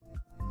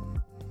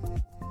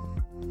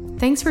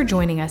Thanks for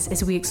joining us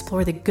as we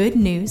explore the good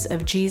news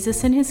of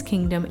Jesus and his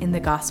kingdom in the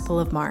Gospel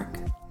of Mark.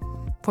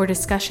 For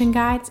discussion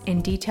guides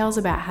and details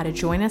about how to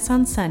join us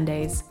on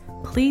Sundays,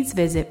 please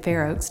visit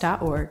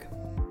fairoaks.org.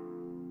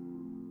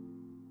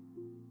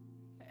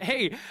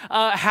 Hey,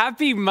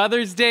 happy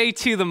Mother's Day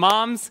to the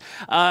moms.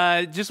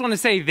 Just want to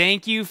say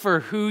thank you for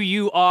who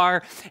you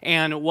are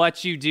and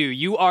what you do.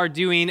 You are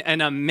doing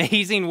an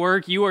amazing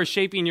work. You are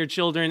shaping your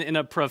children in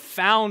a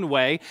profound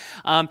way.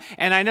 And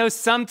I know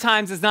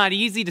sometimes it's not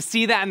easy to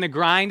see that in the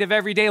grind of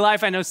everyday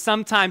life. I know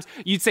sometimes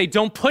you'd say,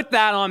 don't put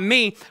that on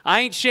me. I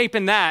ain't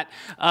shaping that.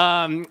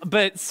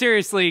 But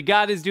seriously,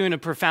 God is doing a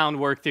profound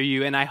work through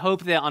you. And I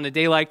hope that on a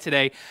day like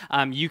today,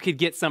 you could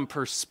get some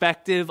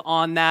perspective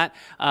on that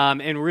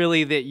and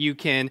really that you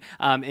can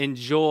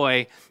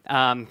enjoy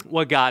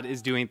what God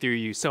is doing through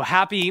you. So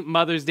happy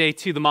Mother's Day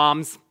to the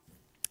moms.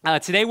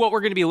 Today, what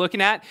we're going to be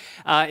looking at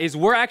is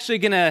we're actually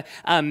going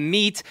to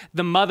meet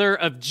the mother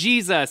of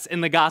Jesus in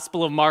the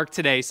Gospel of Mark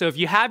today. So if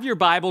you have your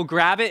Bible,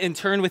 grab it and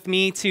turn with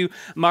me to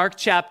Mark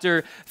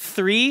chapter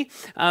 3.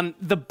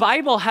 The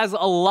Bible has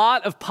a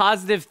lot of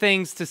positive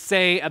things to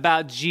say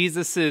about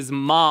Jesus's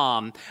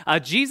mom.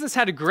 Jesus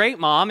had a great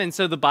mom, and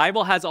so the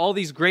Bible has all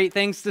these great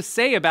things to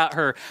say about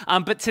her.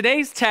 But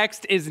today's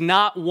text is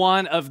not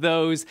one of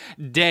those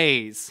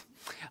days.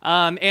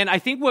 And I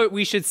think what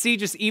we should see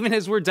just even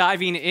as we're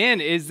diving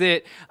in is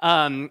that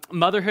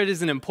motherhood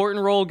is an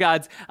important role.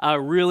 God's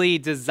really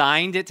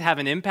designed it to have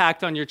an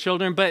impact on your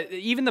children. But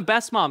even the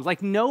best moms,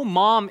 like no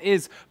mom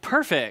is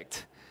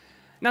perfect.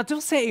 Now,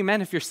 don't say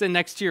amen if you're sitting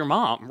next to your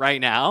mom right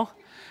now.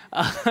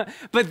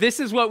 But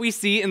this is what we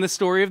see in the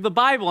story of the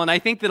Bible. And I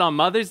think that on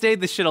Mother's Day,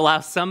 this should allow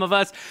some of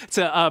us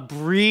to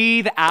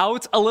breathe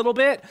out a little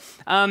bit.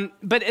 But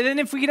then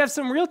if we could have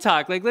some real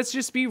talk, like let's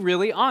just be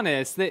really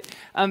honest that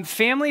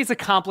family is a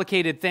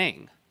complicated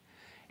thing.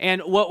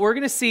 And what we're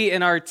going to see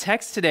in our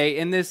text today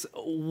in this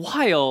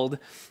wild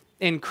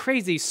and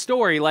crazy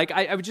story, like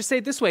I would just say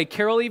it this way,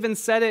 Carol even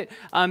said it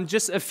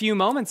just a few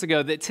moments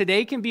ago, that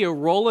today can be a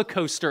roller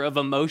coaster of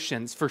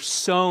emotions for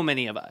so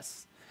many of us.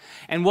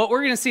 And what we're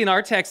going to see in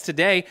our text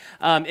today,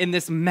 in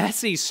this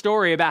messy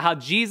story about how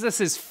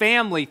Jesus'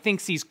 family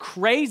thinks he's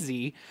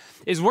crazy,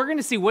 is we're going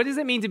to see what does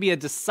it mean to be a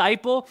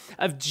disciple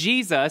of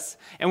Jesus,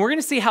 and we're going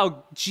to see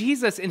how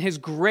Jesus in his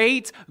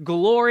great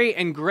glory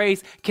and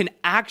grace can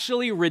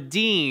actually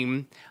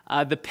redeem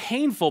the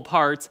painful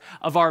parts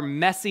of our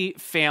messy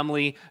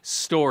family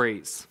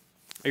stories.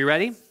 Are you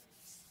ready?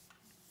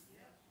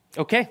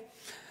 Okay.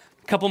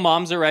 A couple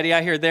moms are ready,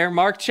 I hear there.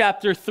 Mark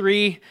chapter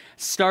 3,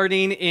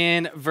 starting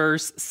in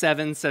verse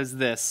 7, says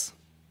this.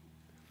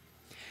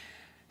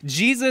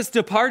 Jesus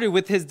departed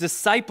with his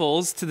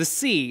disciples to the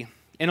sea,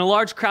 and a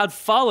large crowd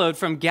followed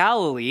from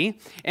Galilee,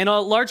 and a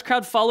large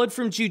crowd followed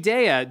from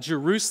Judea,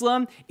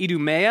 Jerusalem,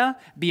 Idumea,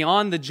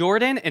 beyond the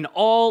Jordan, and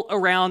all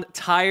around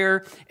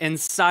Tyre and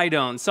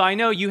Sidon. So I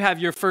know you have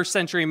your first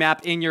century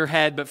map in your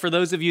head, but for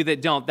those of you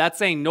that don't, that's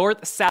saying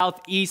north, south,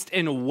 east,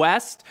 and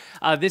west.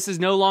 This is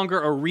no longer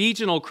a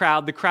regional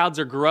crowd. The crowds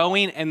are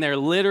growing, and they're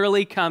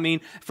literally coming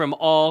from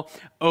all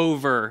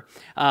over.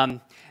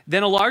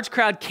 Then a large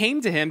crowd came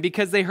to him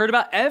because they heard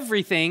about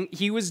everything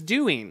he was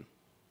doing.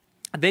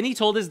 Then he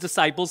told his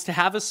disciples to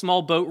have a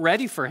small boat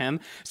ready for him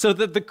so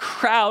that the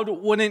crowd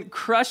wouldn't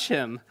crush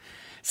him.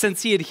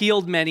 Since he had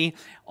healed many,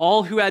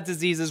 all who had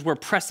diseases were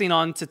pressing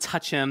on to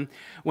touch him.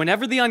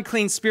 Whenever the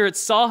unclean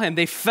spirits saw him,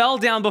 they fell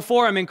down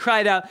before him and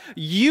cried out,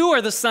 "You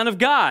are the Son of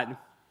God."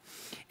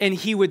 And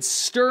he would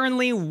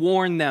sternly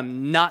warn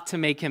them not to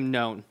make him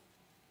known.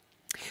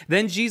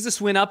 Then Jesus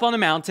went up on a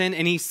mountain,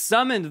 and he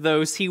summoned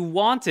those he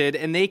wanted,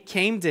 and they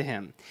came to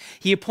him.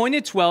 He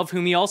appointed 12,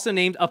 whom he also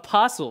named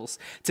apostles,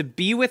 to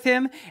be with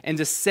him and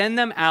to send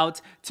them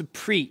out to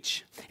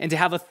preach and to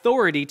have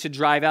authority to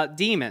drive out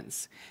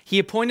demons. He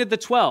appointed the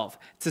 12.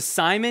 To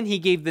Simon he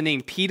gave the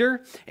name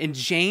Peter, and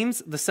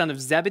James, the son of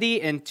Zebedee,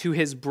 and to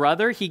his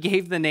brother he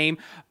gave the name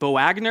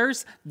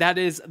Boanerges, that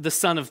is the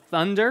son of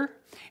thunder.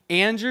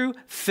 Andrew,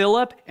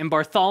 Philip, and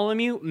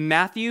Bartholomew,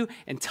 Matthew,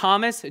 and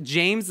Thomas,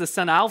 James, the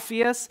son of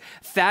Alphaeus,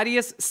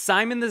 Thaddeus,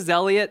 Simon the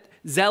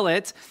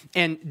Zealot,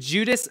 and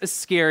Judas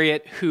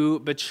Iscariot, who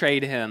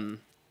betrayed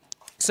him.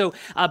 So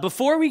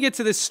before we get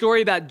to this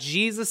story about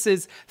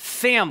Jesus's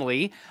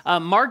family,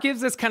 Mark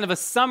gives us kind of a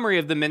summary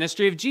of the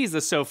ministry of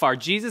Jesus so far.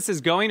 Jesus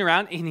is going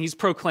around and he's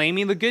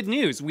proclaiming the good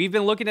news. We've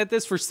been looking at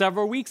this for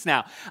several weeks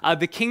now.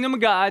 The kingdom of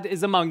God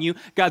is among you.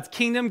 God's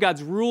kingdom,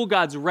 God's rule,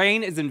 God's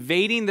reign is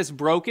invading this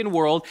broken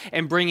world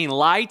and bringing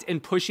light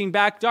and pushing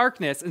back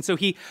darkness. And so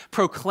he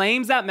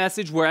proclaims that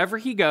message wherever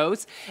he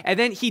goes, and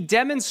then he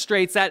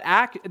demonstrates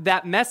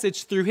that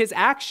message through his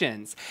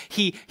actions.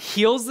 He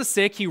heals the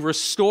sick. He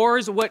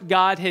restores what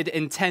God God had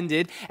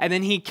intended, and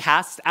then he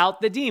casts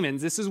out the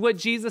demons. This is what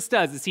Jesus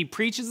does, is he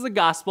preaches the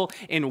gospel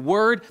in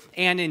word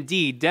and in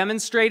deed,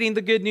 demonstrating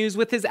the good news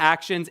with his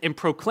actions and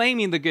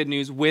proclaiming the good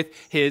news with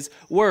his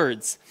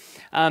words.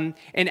 And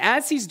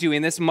as he's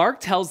doing this, Mark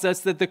tells us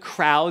that the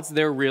crowds,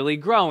 they're really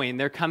growing.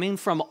 They're coming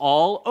from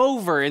all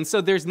over. And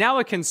so there's now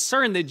a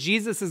concern that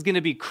Jesus is going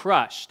to be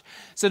crushed.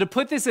 So to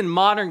put this in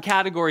modern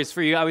categories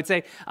for you, I would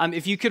say,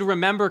 if you could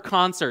remember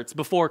concerts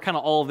before kind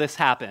of all of this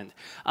happened,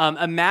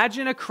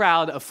 imagine a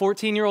crowd of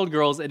 14-year-old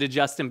girls at a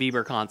Justin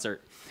Bieber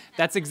concert.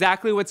 That's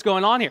exactly what's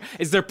going on here,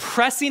 is they're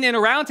pressing in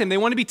around him. They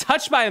want to be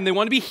touched by him. They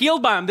want to be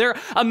healed by him. They're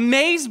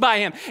amazed by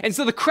him. And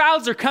so the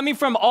crowds are coming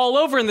from all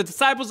over, and the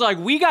disciples are like,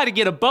 we got to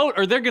get a boat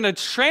or they're going to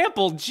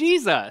trample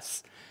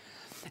Jesus.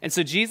 And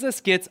so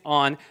Jesus gets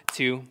on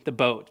to the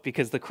boat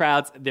because the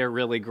crowds, they're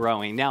really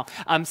growing. Now,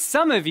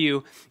 some of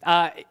you,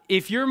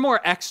 if you're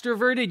more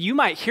extroverted, you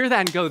might hear that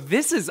and go,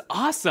 this is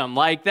awesome.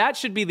 Like, that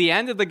should be the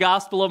end of the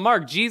Gospel of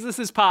Mark. Jesus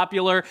is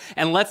popular,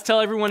 and let's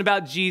tell everyone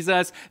about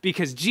Jesus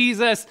because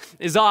Jesus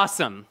is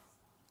awesome.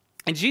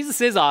 And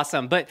Jesus is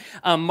awesome, but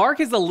Mark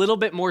is a little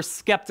bit more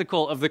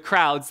skeptical of the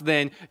crowds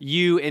than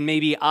you and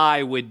maybe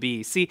I would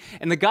be. See,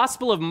 in the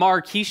Gospel of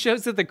Mark, he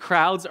shows that the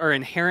crowds are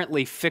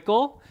inherently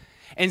fickle.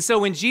 And so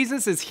when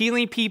Jesus is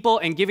healing people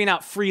and giving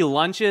out free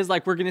lunches,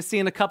 like we're going to see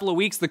in a couple of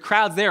weeks, the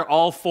crowds, they're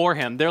all for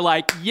him. They're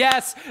like,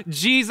 yes,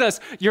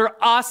 Jesus, you're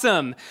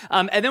awesome.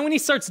 And then when he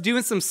starts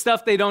doing some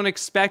stuff they don't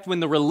expect,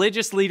 when the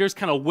religious leaders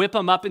kind of whip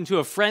him up into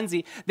a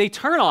frenzy, they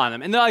turn on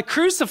him and they're like,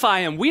 crucify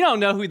him. We don't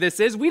know who this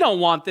is. We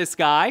don't want this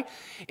guy.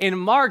 In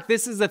Mark,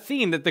 this is a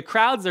theme that the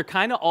crowds are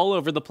kind of all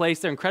over the place.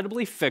 They're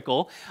incredibly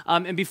fickle.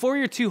 And before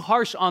you're too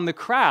harsh on the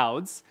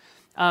crowds,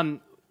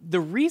 the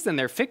reason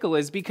they're fickle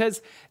is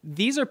because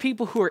these are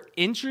people who are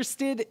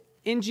interested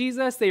in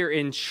Jesus. They are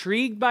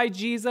intrigued by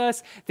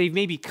Jesus. They've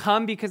maybe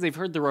come because they've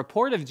heard the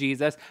report of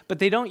Jesus, but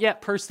they don't yet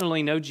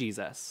personally know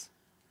Jesus.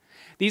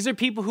 These are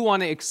people who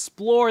want to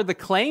explore the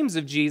claims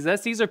of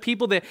Jesus. These are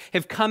people that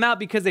have come out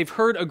because they've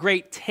heard a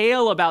great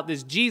tale about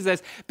this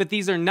Jesus, but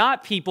these are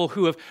not people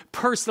who have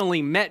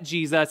personally met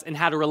Jesus and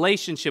had a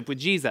relationship with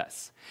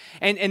Jesus.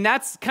 And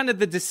that's kind of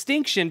the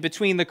distinction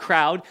between the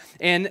crowd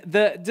and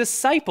the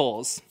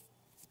disciples.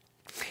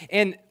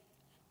 And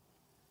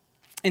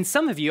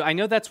some of you, I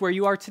know that's where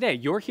you are today.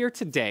 You're here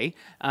today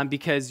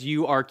because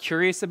you are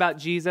curious about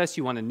Jesus.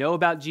 You want to know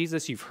about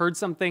Jesus. You've heard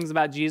some things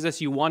about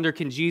Jesus. You wonder,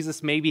 can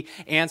Jesus maybe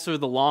answer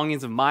the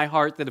longings of my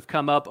heart that have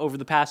come up over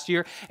the past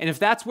year? And if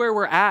that's where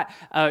we're at,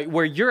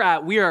 where you're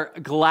at, we are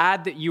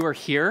glad that you are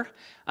here.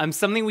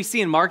 Something we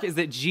see in Mark is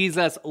that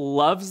Jesus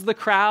loves the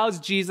crowds.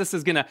 Jesus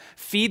is going to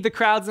feed the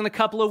crowds in a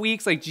couple of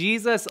weeks. Like,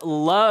 Jesus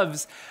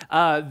loves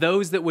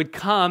those that would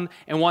come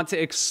and want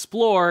to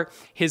explore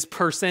his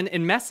person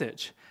and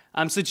message.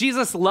 So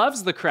Jesus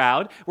loves the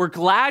crowd. We're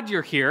glad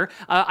you're here.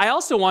 I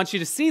also want you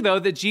to see, though,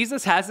 that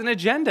Jesus has an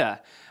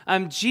agenda.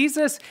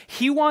 Jesus,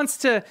 he wants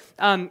to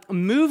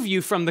move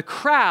you from the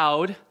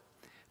crowd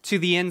to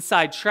the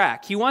inside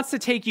track. He wants to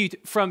take you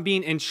from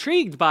being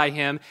intrigued by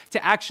him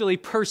to actually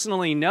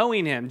personally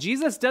knowing him.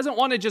 Jesus doesn't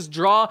want to just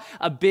draw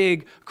a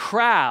big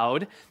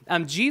crowd.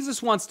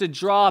 Jesus wants to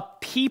draw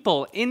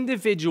people,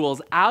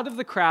 individuals, out of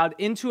the crowd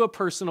into a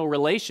personal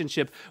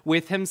relationship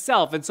with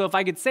himself. And so if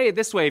I could say it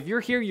this way, if you're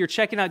here, you're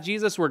checking out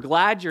Jesus, we're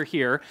glad you're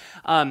here.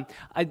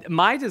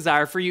 My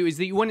desire for you is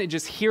that you wouldn't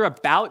just hear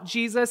about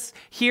Jesus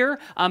here,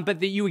 but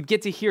that you would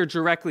get to hear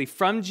directly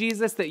from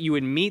Jesus, that you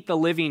would meet the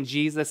living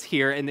Jesus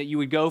here, and that you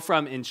would go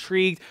from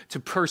intrigued to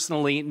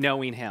personally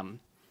knowing him.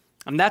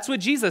 And that's what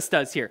Jesus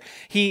does here.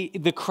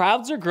 The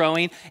crowds are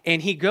growing,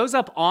 and he goes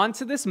up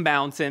onto this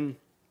mountain,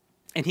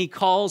 and he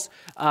calls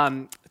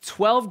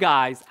 12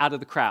 guys out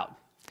of the crowd.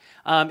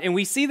 And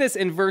we see this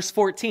in verse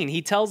 14.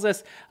 He tells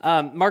us,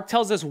 Mark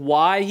tells us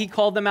why he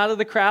called them out of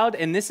the crowd.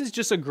 And this is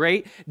just a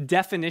great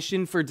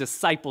definition for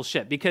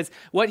discipleship, because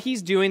what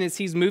he's doing is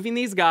he's moving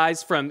these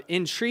guys from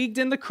intrigued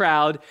in the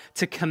crowd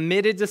to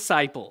committed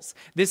disciples.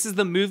 This is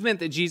the movement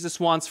that Jesus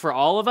wants for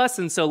all of us.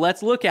 And so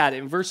let's look at it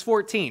in verse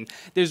 14.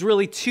 There's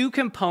really two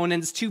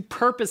components, two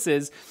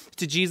purposes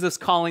to Jesus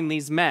calling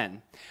these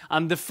men.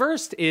 The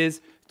first is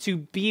to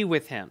be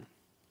with him.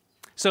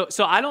 So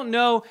I don't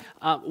know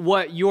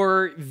what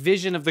your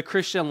vision of the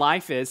Christian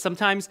life is.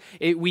 Sometimes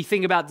we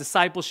think about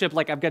discipleship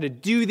like, I've got to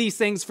do these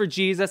things for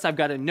Jesus. I've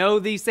got to know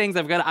these things.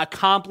 I've got to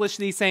accomplish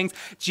these things.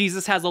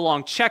 Jesus has a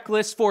long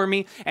checklist for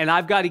me, and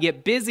I've got to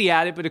get busy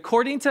at it. But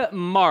according to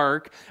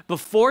Mark,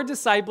 before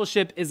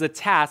discipleship is a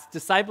task,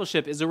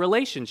 discipleship is a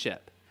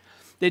relationship.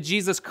 That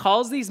Jesus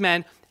calls these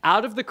men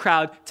out of the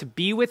crowd to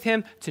be with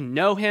him, to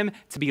know him,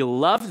 to be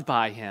loved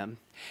by him.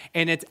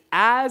 And it's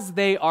as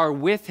they are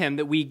with him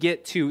that we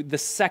get to the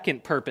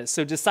second purpose.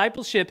 So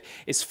discipleship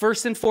is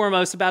first and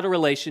foremost about a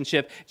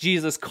relationship.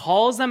 Jesus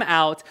calls them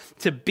out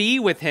to be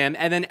with him.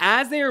 And then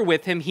as they are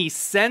with him, he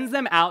sends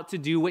them out to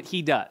do what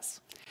he does.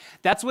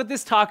 That's what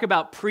this talk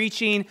about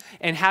preaching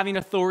and having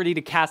authority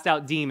to cast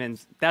out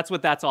demons, that's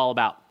what that's all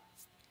about.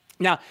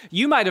 Now,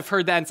 you might have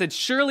heard that and said,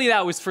 surely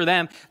that was for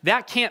them.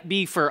 That can't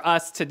be for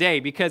us today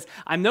because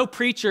I'm no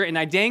preacher and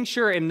I dang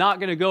sure am not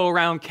going to go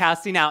around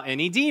casting out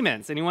any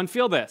demons. Anyone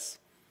feel this?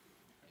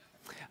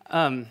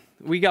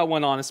 We got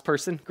one honest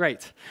person.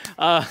 Great.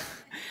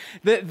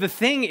 The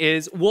thing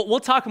is, we'll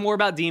talk more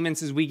about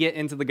demons as we get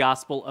into the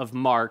Gospel of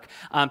Mark.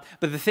 But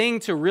the thing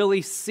to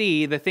really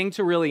see, the thing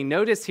to really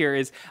notice here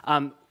is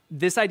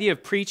this idea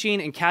of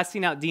preaching and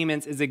casting out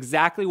demons is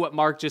exactly what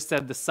Mark just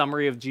said the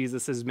summary of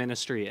Jesus'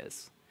 ministry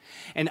is.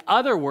 In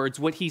other words,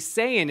 what he's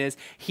saying is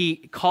he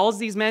calls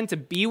these men to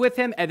be with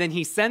him, and then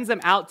he sends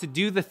them out to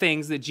do the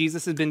things that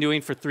Jesus has been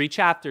doing for 3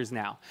 chapters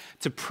now,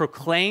 to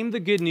proclaim the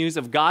good news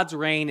of God's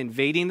reign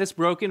invading this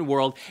broken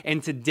world,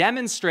 and to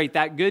demonstrate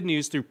that good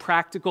news through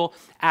practical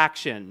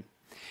action.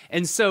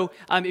 And so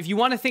if you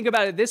want to think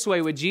about it this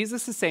way, what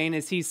Jesus is saying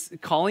is he's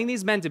calling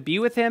these men to be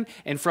with him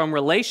and from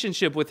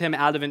relationship with him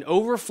out of an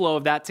overflow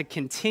of that to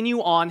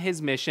continue on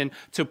his mission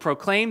to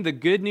proclaim the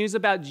good news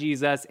about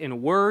Jesus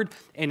in word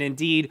and in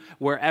deed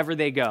wherever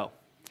they go.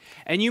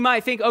 And you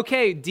might think,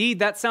 okay, deed,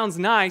 that sounds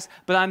nice,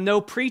 but I'm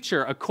no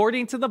preacher.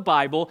 According to the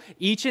Bible,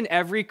 each and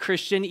every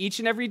Christian, each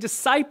and every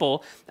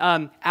disciple,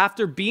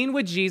 after being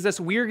with Jesus,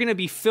 we're going to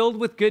be filled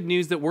with good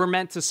news that we're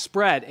meant to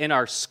spread in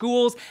our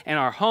schools, in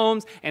our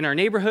homes, in our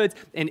neighborhoods,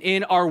 and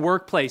in our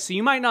workplace. So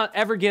you might not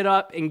ever get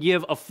up and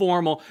give a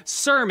formal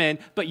sermon,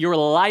 but your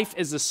life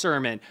is a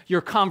sermon.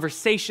 Your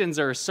conversations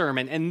are a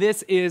sermon. And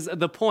this is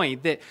the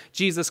point, that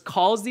Jesus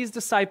calls these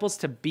disciples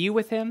to be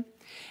with him.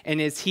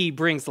 And as he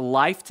brings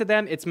life to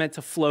them, it's meant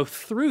to flow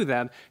through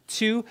them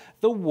to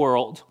the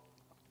world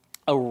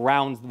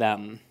around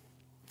them.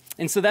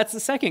 And so that's the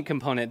second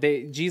component.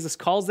 Jesus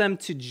calls them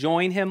to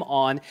join him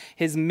on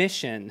his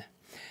mission.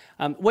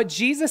 What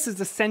Jesus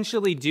is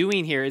essentially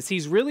doing here is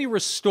he's really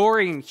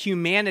restoring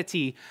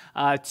humanity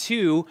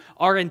to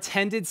our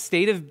intended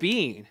state of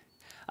being.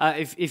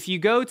 If you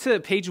go to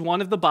page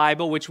 1 of the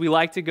Bible, which we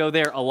like to go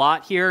there a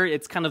lot here,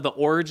 it's kind of the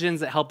origins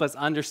that help us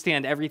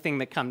understand everything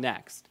that come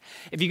next.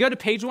 If you go to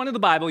page 1 of the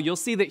Bible, you'll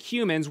see that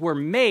humans were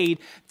made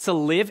to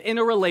live in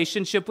a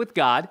relationship with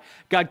God.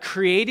 God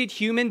created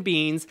human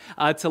beings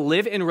to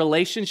live in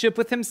relationship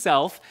with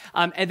himself,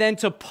 and then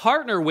to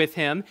partner with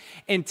him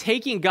in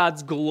taking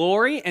God's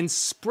glory and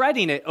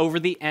spreading it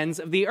over the ends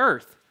of the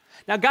earth.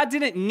 Now, God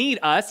didn't need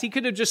us. He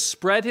could have just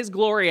spread his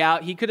glory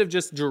out. He could have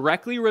just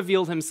directly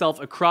revealed himself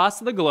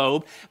across the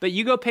globe. But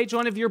you go page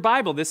 1 of your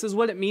Bible. This is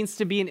what it means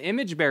to be an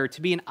image bearer,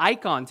 to be an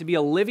icon, to be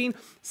a living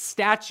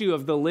statue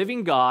of the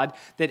living God,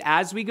 that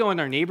as we go in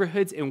our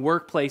neighborhoods and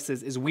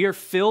workplaces, as we are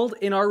filled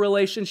in our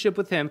relationship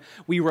with him,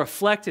 we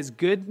reflect his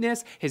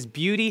goodness, his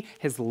beauty,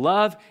 his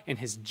love, and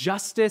his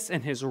justice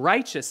and his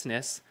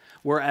righteousness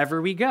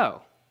wherever we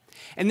go.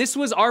 And this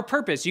was our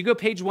purpose. You go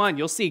page 1,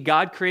 you'll see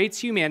God creates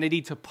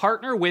humanity to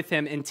partner with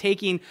him in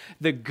taking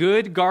the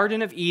good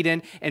Garden of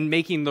Eden and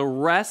making the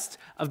rest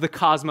of the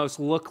cosmos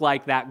look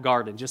like that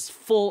garden, just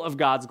full of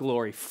God's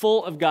glory,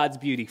 full of God's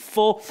beauty,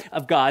 full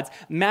of God's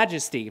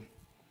majesty.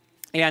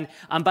 And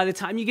by the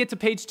time you get to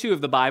page 2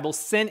 of the Bible,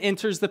 sin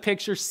enters the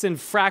picture, sin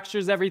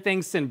fractures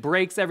everything, sin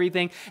breaks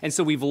everything, and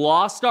so we've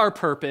lost our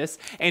purpose,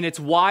 and it's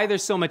why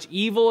there's so much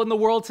evil in the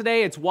world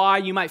today. It's why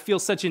you might feel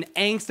such an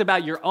angst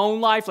about your own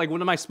life, like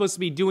what am I supposed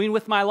to be doing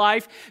with my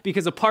life?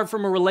 Because apart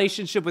from a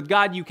relationship with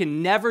God, you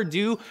can never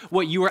do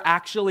what you were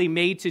actually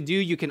made to do.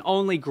 You can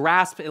only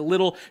grasp at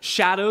little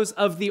shadows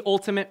of the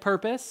ultimate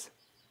purpose.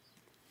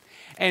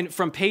 And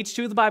from page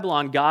 2 of the Bible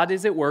on, God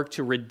is at work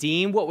to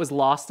redeem what was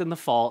lost in the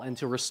fall and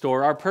to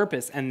restore our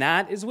purpose. And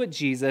that is what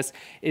Jesus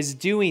is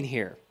doing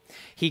here.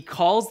 He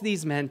calls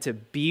these men to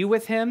be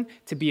with him,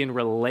 to be in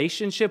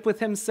relationship with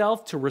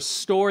himself, to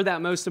restore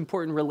that most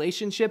important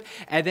relationship.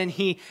 And then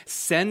he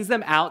sends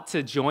them out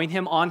to join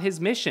him on his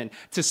mission,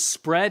 to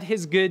spread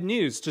his good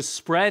news, to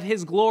spread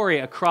his glory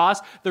across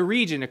the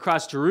region,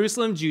 across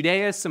Jerusalem,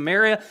 Judea,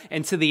 Samaria,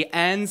 and to the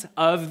ends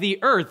of the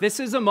earth. This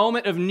is a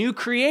moment of new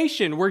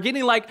creation. We're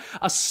getting like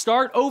a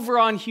start over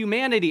on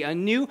humanity. A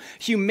new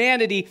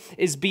humanity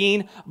is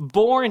being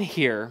born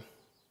here.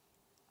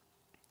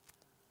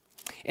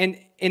 And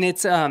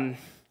it's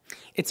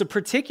a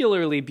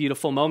particularly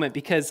beautiful moment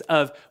because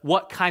of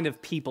what kind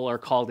of people are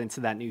called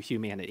into that new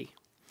humanity.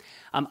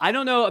 I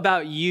don't know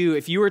about you,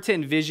 if you were to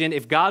envision,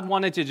 if God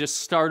wanted to just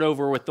start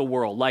over with the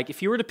world, like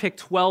if you were to pick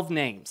 12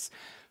 names,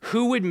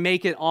 who would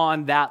make it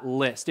on that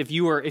list if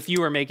you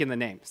were making the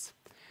names?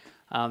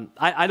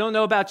 I don't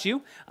know about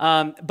you,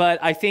 but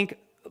I think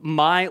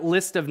my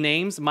list of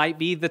names might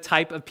be the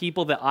type of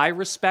people that I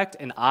respect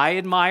and I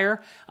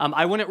admire.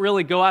 I wouldn't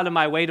really go out of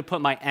my way to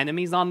put my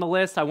enemies on the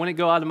list. I wouldn't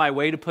go out of my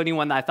way to put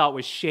anyone that I thought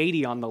was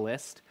shady on the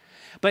list.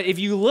 But if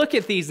you look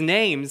at these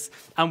names,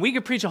 we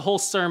could preach a whole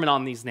sermon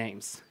on these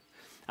names.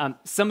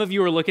 Some of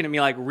you are looking at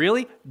me like,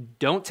 really?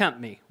 Don't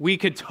tempt me. We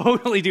could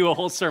totally do a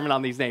whole sermon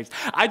on these names.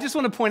 I just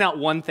want to point out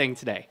one thing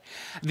today.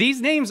 These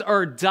names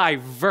are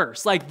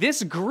diverse. Like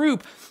this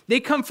group,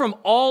 they come from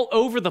all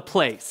over the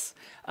place.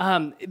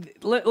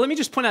 Let me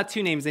just point out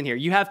two names in here.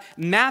 You have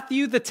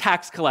Matthew the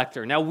tax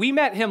collector. Now, we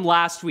met him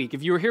last week.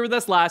 If you were here with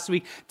us last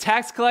week,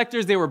 tax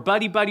collectors, they were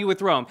buddy-buddy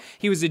with Rome.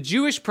 He was a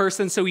Jewish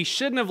person, so he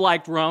shouldn't have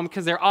liked Rome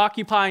because they're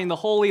occupying the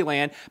Holy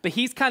Land, but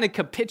he's kind of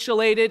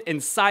capitulated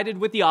and sided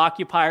with the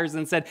occupiers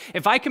and said,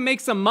 if I can make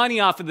some money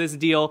off of this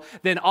deal,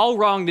 then I'll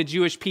wrong the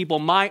Jewish people,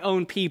 my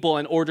own people,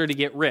 in order to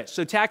get rich.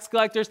 So tax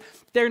collectors,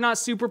 they're not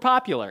super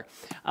popular.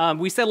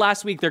 We said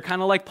last week they're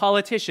kind of like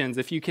politicians,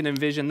 if you can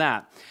envision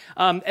that.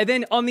 And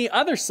then on the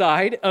other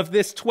side of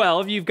this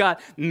 12, you've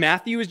got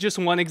Matthew is just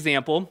one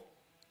example.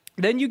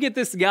 Then you get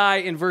this guy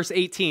in verse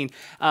 18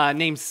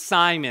 named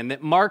Simon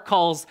that Mark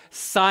calls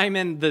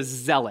Simon the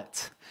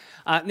Zealot.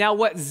 Now,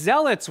 what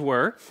zealots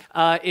were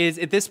is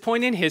at this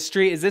point in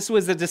history is this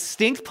was a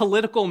distinct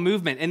political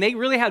movement, and they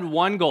really had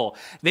one goal.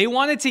 They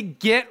wanted to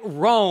get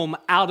Rome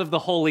out of the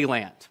Holy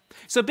Land.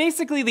 So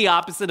basically the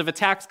opposite of a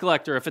tax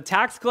collector. If a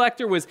tax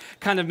collector was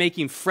kind of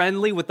making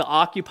friendly with the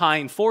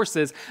occupying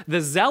forces,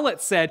 the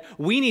zealots said,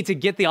 we need to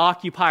get the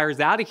occupiers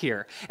out of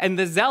here. And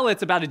the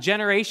zealots, about a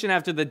generation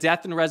after the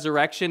death and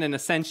resurrection and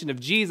ascension of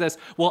Jesus,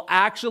 will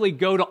actually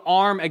go to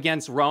arm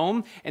against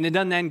Rome, and it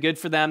doesn't end good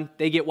for them.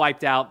 They get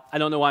wiped out. I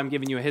don't know why I'm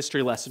giving you a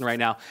history lesson right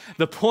now.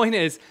 The point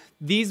is,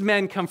 these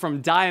men come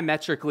from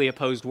diametrically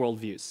opposed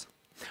worldviews.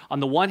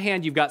 On the one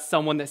hand, you've got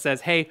someone that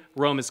says, hey,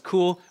 Rome is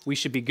cool. We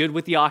should be good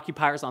with the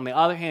occupiers. On the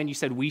other hand, you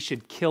said we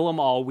should kill them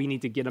all. We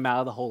need to get them out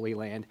of the Holy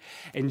Land.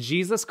 And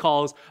Jesus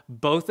calls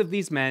both of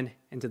these men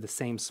into the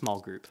same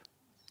small group.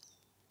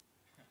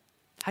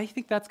 How do you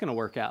think that's going to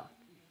work out?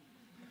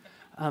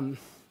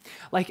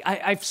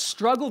 I've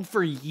struggled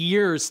for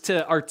years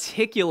to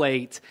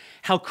articulate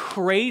how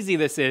crazy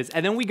this is.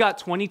 And then we got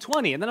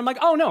 2020. And then I'm like,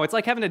 oh, no, it's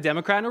like having a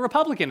Democrat and a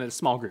Republican in a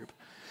small group.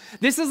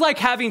 This is like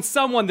having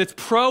someone that's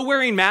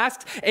pro-wearing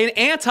masks and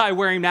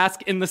anti-wearing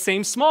masks in the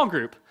same small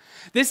group.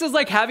 This is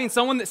like having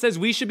someone that says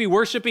we should be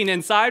worshiping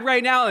inside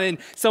right now and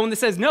someone that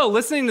says, no,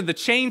 listening to the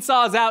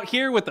chainsaws out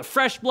here with the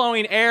fresh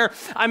blowing air.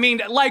 I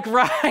mean,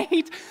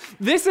 right?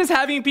 This is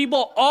having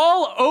people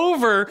all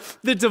over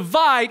the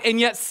divide, and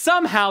yet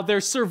somehow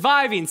they're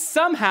surviving.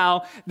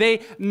 Somehow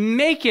they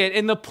make it.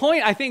 And the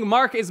point I think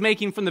Mark is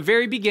making from the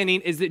very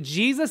beginning is that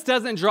Jesus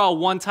doesn't draw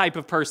one type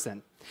of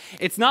person.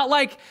 It's not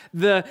like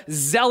the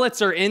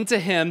zealots are into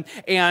him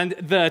and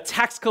the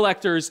tax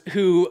collectors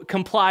who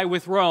comply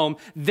with Rome,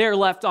 they're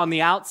left on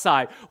the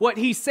outside. What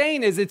he's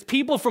saying is it's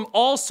people from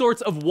all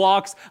sorts of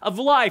walks of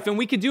life. And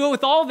we could do it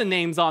with all the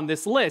names on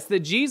this list,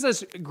 that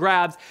Jesus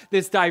grabs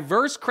this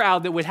diverse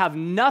crowd that would have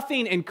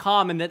nothing in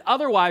common, that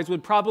otherwise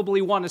would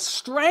probably want to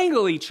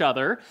strangle each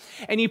other.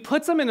 And he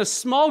puts them in a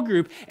small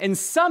group, and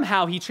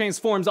somehow he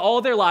transforms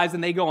all their lives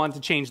and they go on to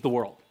change the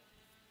world.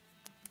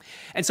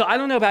 And so I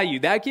don't know about you,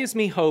 that gives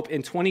me hope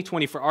in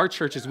 2020 for our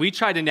church as we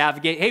try to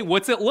navigate, hey,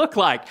 what's it look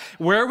like?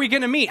 Where are we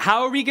going to meet?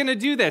 How are we going to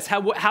do this?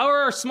 How are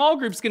our small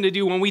groups going to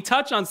do when we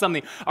touch on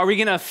something? Are we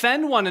going to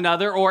offend one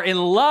another, or in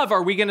love,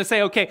 are we going to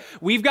say, okay,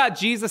 we've got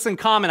Jesus in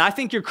common. I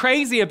think you're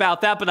crazy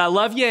about that, but I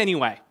love you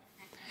anyway.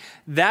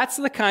 That's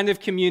the kind of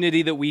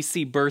community that we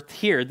see birthed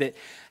here, that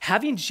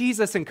having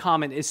Jesus in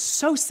common is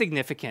so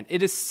significant.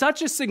 It is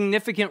such a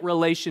significant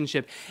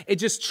relationship. It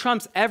just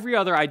trumps every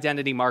other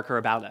identity marker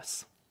about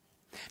us.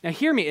 Now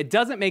hear me, it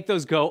doesn't make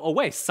those go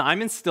away.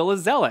 Simon's still a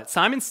zealot.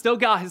 Simon still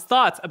got his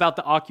thoughts about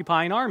the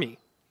occupying army.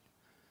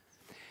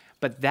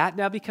 But that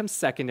now becomes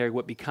secondary.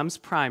 What becomes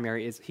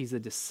primary is he's a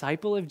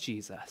disciple of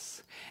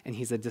Jesus, and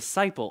he's a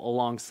disciple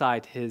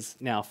alongside his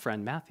now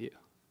friend Matthew.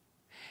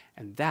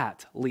 And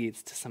that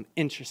leads to some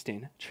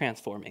interesting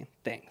transforming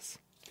things.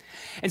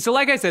 And so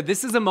like I said,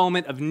 this is a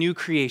moment of new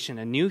creation,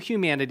 a new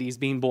humanity is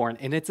being born,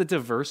 and it's a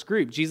diverse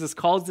group. Jesus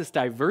calls this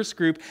diverse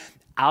group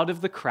out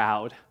of the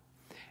crowd.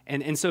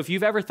 And so if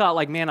you've ever thought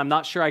like, man, I'm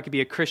not sure I could be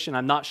a Christian,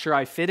 I'm not sure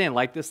I fit in,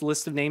 like this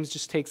list of names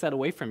just takes that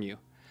away from you.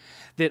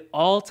 That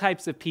all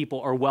types of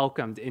people are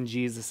welcomed in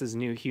Jesus'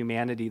 new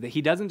humanity, that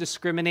he doesn't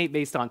discriminate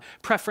based on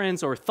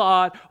preference or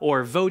thought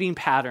or voting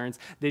patterns,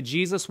 that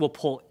Jesus will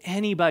pull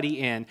anybody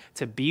in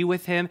to be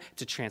with him,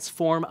 to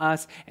transform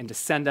us, and to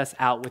send us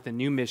out with a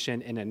new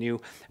mission and a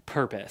new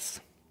purpose.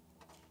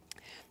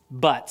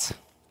 But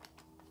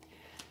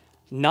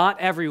not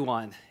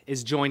everyone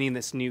is joining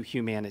this new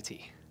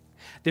humanity.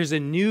 There's a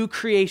new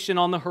creation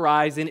on the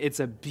horizon.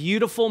 It's a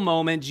beautiful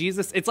moment.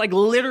 Jesus, it's like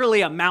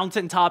literally a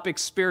mountaintop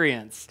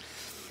experience.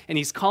 And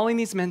he's calling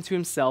these men to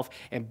himself,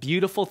 and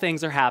beautiful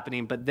things are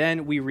happening. But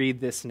then we read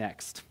this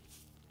next.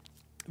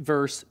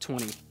 Verse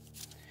 20.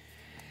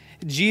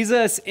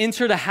 Jesus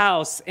entered a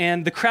house,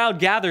 and the crowd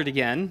gathered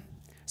again,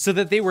 so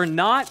that they were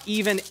not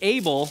even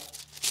able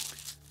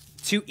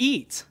to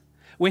eat.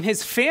 When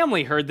his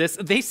family heard this,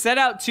 they set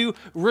out to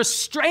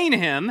restrain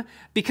him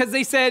because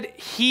they said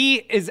he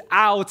is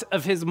out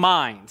of his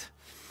mind.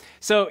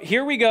 So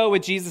here we go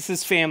with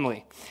Jesus'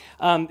 family.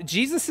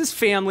 Jesus'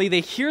 family,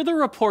 they hear the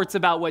reports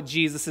about what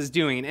Jesus is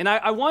doing. And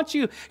I want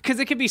you, because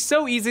it could be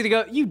so easy to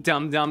go, you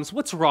dum-dums,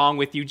 what's wrong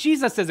with you?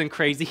 Jesus isn't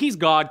crazy. He's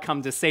God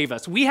come to save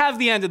us. We have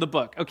the end of the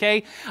book,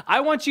 okay?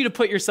 I want you to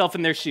put yourself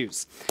in their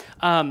shoes.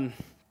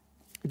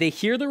 they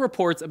hear the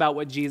reports about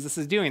what Jesus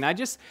is doing.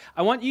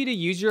 I want you to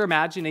use your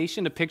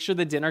imagination to picture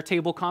the dinner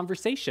table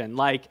conversation.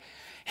 Like,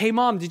 hey,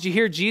 Mom, did you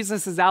hear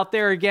Jesus is out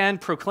there again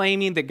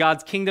proclaiming that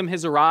God's kingdom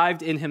has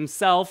arrived in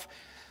himself?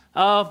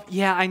 Oh,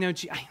 yeah, I know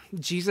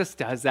Jesus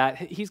does that.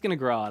 He's going to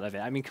grow out of it.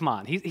 I mean, come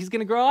on, he's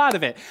going to grow out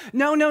of it.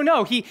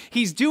 No.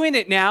 He's doing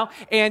it now,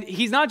 and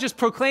he's not just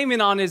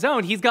proclaiming on his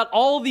own. He's got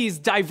all these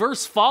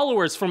diverse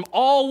followers from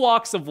all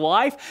walks of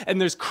life,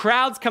 and there's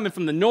crowds coming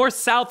from the north,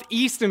 south,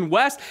 east, and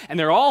west, and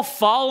they're all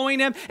following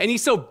him, and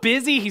he's so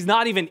busy, he's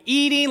not even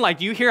eating. Like,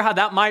 do you hear how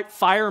that might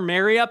fire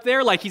Mary up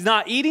there? Like, he's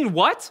not eating?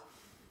 What?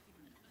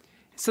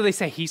 So they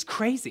say, he's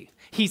crazy.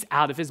 He's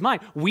out of his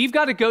mind. We've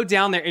got to go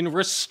down there and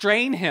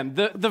restrain him.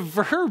 The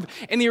verb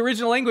in the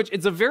original language,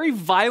 it's a very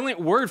violent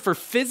word for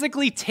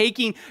physically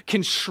taking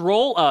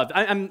control of.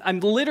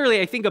 I'm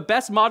literally, I think a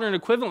best modern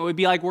equivalent would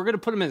be like, we're going to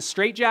put him in a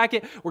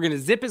straitjacket, we're going to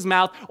zip his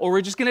mouth, or we're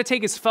just going to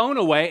take his phone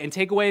away and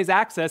take away his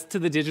access to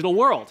the digital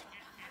world.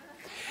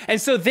 And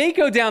so they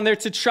go down there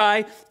to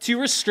try to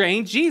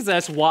restrain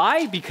Jesus.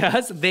 Why?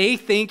 Because they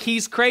think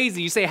he's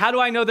crazy. You say, how do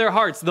I know their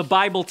hearts? The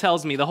Bible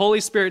tells me. The Holy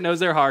Spirit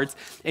knows their hearts,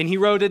 and he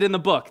wrote it in the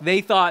book.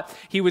 They thought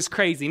he was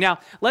crazy. Now,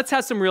 let's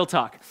have some real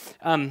talk.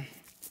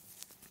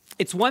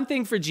 It's one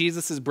thing for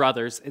Jesus'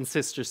 brothers and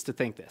sisters to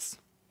think this,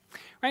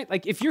 right?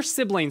 Like if your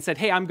sibling said,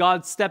 hey, I'm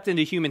God, stepped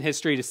into human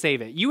history to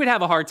save it, you would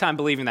have a hard time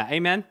believing that.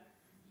 Amen?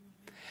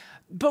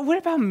 But what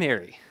about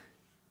Mary?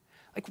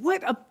 Like,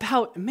 what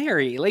about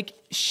Mary? Like,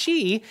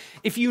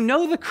 if you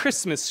know the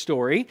Christmas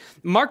story,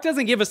 Mark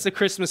doesn't give us the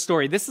Christmas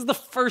story. This is the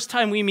first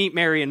time we meet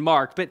Mary in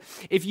Mark. But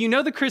if you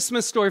know the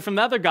Christmas story from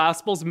the other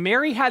Gospels,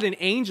 Mary had an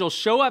angel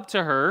show up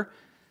to her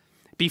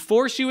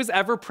before she was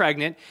ever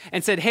pregnant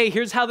and said, hey,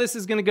 here's how this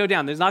is going to go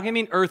down. There's not going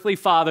to be an earthly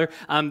father.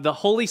 The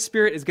Holy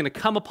Spirit is going to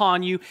come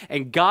upon you,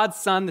 and God's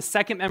Son, the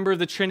second member of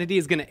the Trinity,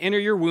 is going to enter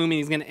your womb, and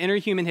he's going to enter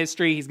human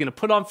history. He's going to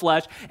put on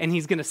flesh, and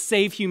he's going to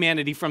save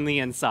humanity from the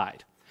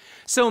inside.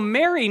 So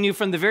Mary knew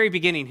from the very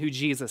beginning who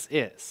Jesus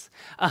is.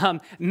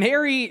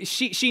 Mary,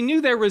 she knew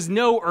there was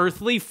no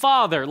earthly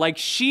father. Like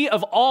she,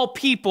 of all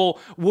people,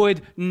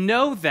 would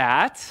know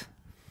that.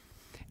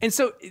 And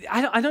so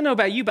I don't know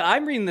about you, but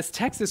I'm reading this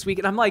text this week,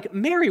 and I'm like,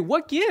 Mary,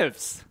 what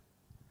gives?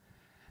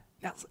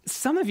 Now,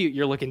 some of you,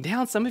 you're looking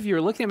down. Some of you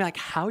are looking at me like,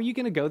 how are you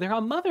going to go there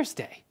on Mother's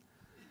Day?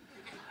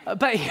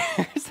 But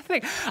here's the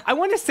thing. I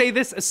want to say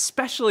this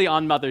especially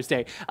on Mother's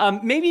Day,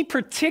 maybe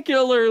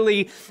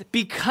particularly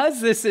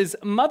because this is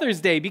Mother's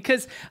Day,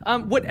 because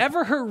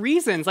whatever her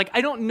reasons, like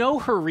I don't know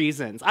her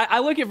reasons. I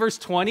look at verse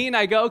 20 and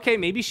I go, okay,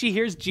 maybe she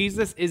hears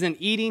Jesus isn't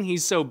eating.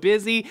 He's so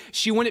busy.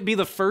 She wouldn't be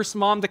the first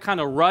mom to kind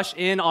of rush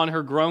in on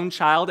her grown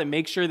child and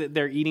make sure that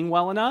they're eating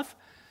well enough.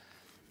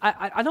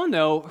 I don't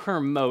know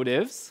her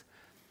motives.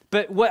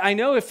 But what I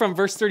know from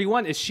verse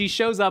 31 is she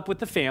shows up with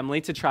the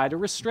family to try to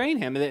restrain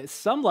him. And at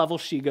some level,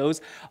 she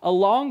goes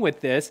along with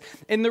this.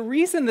 And the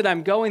reason that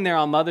I'm going there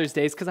on Mother's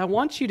Day is because I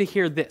want you to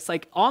hear this.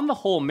 Like, on the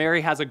whole,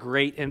 Mary has a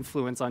great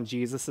influence on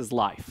Jesus'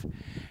 life.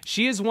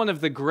 She is one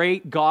of the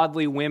great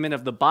godly women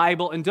of the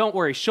Bible. And don't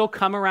worry, she'll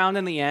come around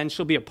in the end.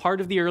 She'll be a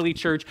part of the early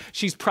church.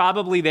 She's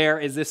probably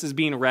there as this is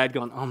being read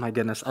going, oh my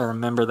goodness, I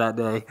remember that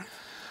day.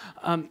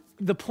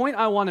 The point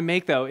I want to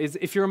make, though, is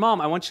if you're a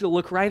mom, I want you to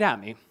look right at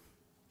me.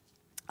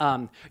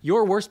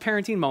 Your worst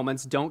parenting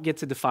moments don't get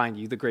to define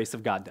you. The grace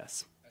of God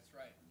does. That's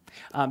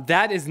right.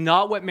 That is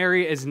not what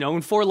Mary is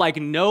known for. Like,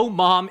 no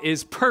mom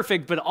is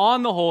perfect, but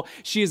on the whole,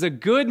 she is a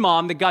good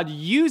mom that God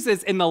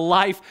uses in the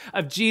life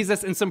of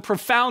Jesus in some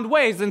profound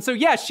ways. And so,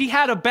 yes, she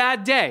had a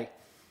bad day.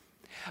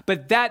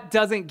 But that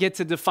doesn't get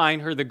to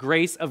define her. The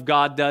grace of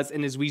God does.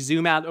 And as we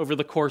zoom out over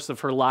the course of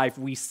her life,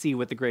 we see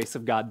what the grace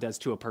of God does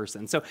to a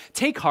person. So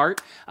take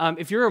heart.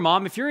 If you're a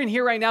mom, if you're in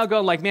here right now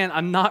going like, man,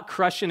 I'm not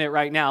crushing it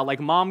right now.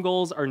 Like mom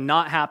goals are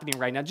not happening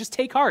right now. Just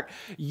take heart.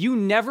 You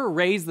never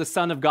raised the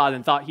Son of God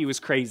and thought he was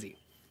crazy.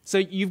 So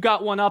you've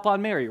got one up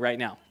on Mary right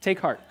now.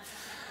 Take heart.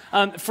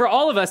 For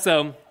all of us,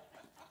 though,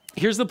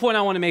 here's the point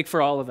I want to make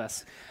for all of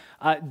us.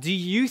 Do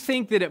you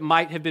think that it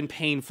might have been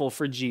painful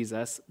for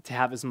Jesus to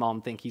have his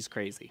mom think he's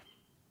crazy?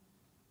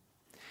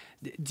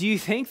 Do you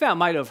think that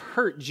might have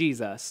hurt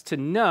Jesus to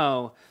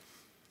know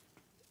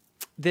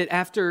that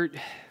after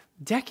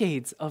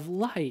decades of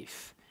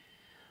life,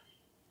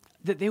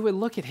 that they would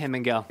look at him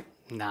and go,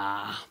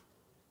 nah.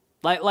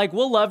 Like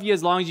we'll love you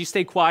as long as you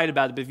stay quiet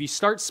about it, but if you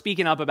start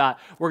speaking up about,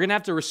 we're going to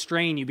have to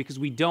restrain you because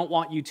we don't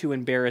want you to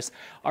embarrass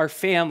our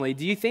family.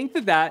 Do you think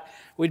that that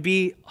would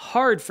be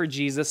hard for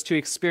Jesus to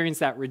experience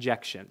that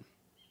rejection?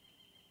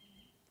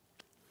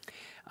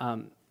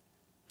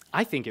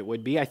 I think it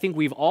would be. I think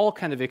we've all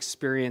kind of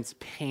experienced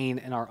pain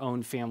in our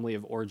own family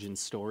of origin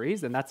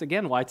stories, and that's,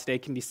 again, why today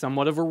can be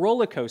somewhat of a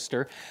roller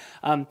coaster.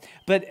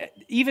 But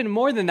even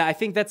more than that, I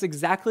think that's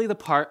exactly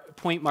the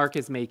point Mark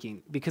is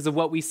making because of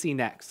what we see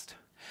next.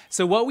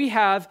 So what we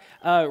have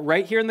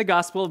right here in the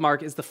Gospel of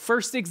Mark is the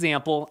first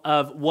example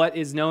of what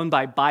is known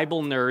by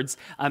Bible nerds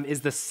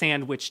is the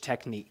sandwich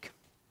technique.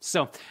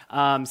 So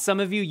some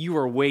of you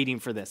are waiting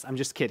for this. I'm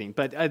just kidding.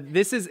 But I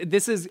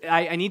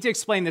need to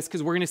explain this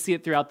because we're going to see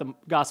it throughout the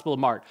Gospel of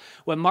Mark.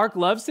 What Mark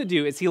loves to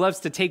do is he loves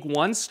to take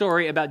one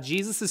story about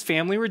Jesus'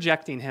 family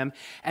rejecting him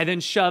and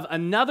then shove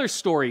another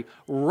story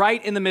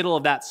right in the middle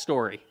of that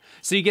story.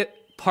 So you get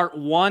part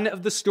one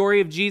of the story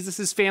of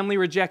Jesus' family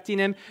rejecting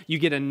him, you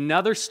get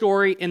another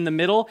story in the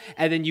middle,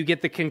 and then you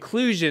get the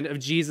conclusion of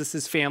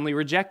Jesus' family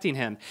rejecting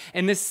him.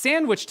 And this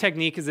sandwich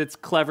technique, as it's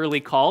cleverly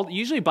called,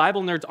 usually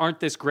Bible nerds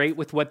aren't this great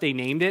with what they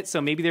named it, so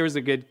maybe there was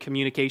a good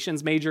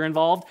communications major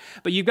involved,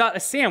 but you've got a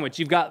sandwich.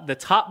 You've got the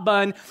top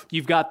bun,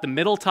 you've got the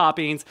middle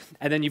toppings,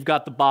 and then you've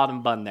got the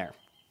bottom bun there.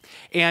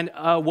 And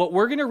what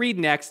we're going to read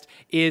next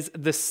is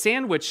the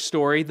sandwich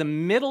story, the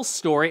middle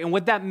story. And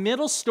what that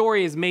middle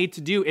story is made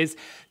to do is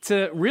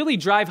to really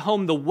drive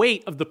home the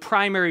weight of the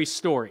primary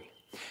story.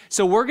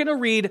 So we're going to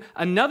read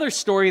another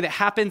story that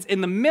happens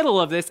in the middle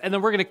of this, and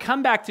then we're going to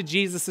come back to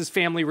Jesus'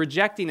 family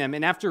rejecting him.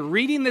 And after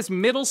reading this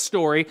middle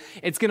story,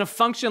 it's going to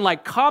function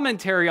like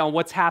commentary on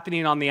what's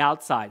happening on the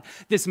outside.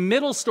 This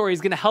middle story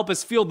is going to help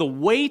us feel the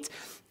weight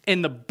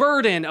and the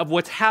burden of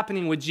what's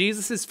happening with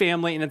Jesus'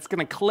 family, and it's going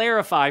to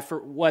clarify for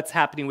what's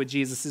happening with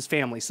Jesus'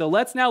 family. So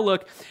let's now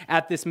look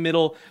at this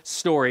middle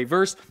story.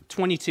 Verse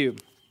 22.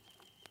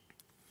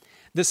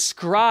 The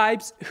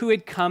scribes who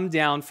had come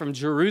down from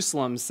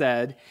Jerusalem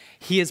said,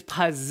 "He is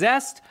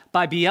possessed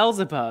by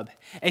Beelzebub,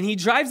 and he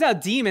drives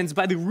out demons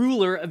by the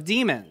ruler of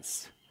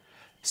demons."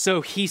 So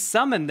he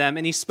summoned them,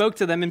 and he spoke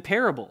to them in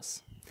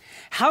parables.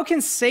 "How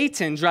can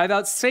Satan drive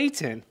out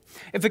Satan?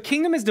 If a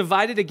kingdom is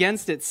divided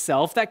against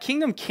itself, that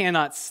kingdom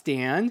cannot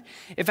stand.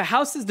 If a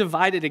house is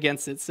divided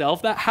against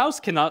itself, that house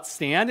cannot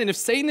stand. And if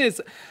Satan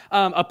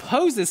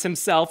opposes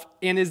himself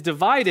and is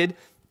divided,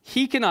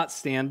 he cannot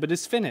stand, but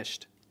is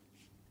finished.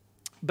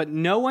 But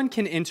no one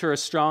can enter a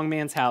strong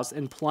man's house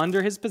and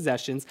plunder his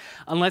possessions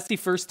unless he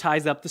first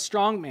ties up the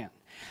strong man.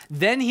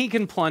 Then he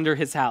can plunder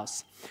his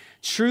house.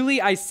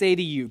 Truly I say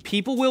to you,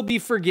 people will be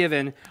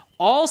forgiven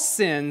all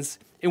sins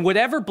and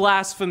whatever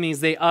blasphemies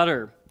they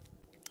utter.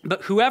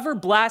 But whoever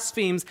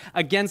blasphemes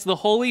against the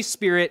Holy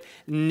Spirit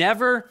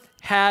never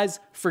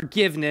has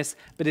forgiveness,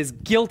 but is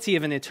guilty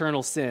of an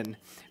eternal sin,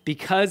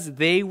 because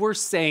they were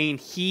saying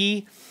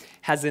he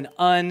has an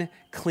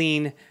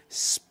unclean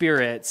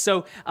spirit."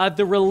 So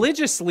the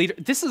religious leader,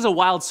 this is a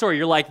wild story.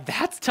 You're like,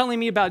 that's telling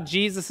me about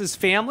Jesus'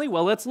 family?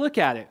 Well, let's look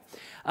at it.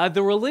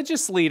 The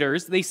religious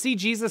leaders, they see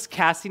Jesus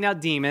casting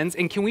out demons,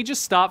 and can we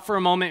just stop for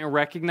a moment and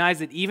recognize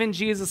that even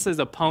Jesus'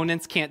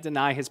 opponents can't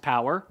deny his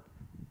power?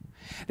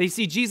 They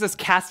see Jesus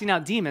casting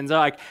out demons. They're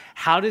like,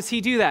 how does he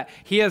do that?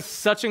 He has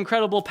such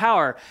incredible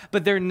power.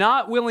 But they're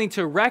not willing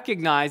to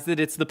recognize that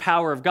it's the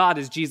power of God,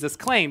 as Jesus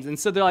claims. And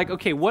so they're like,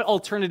 okay, what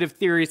alternative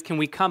theories can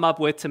we come up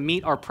with to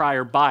meet our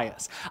prior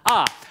bias?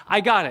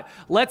 I got it.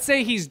 Let's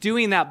say he's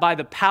doing that by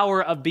the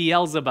power of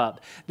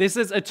Beelzebub. This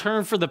is a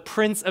term for the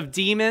prince of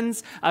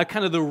demons,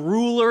 kind of the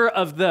ruler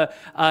of the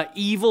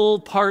evil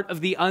part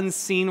of the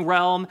unseen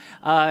realm.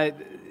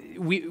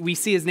 We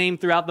see his name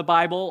throughout the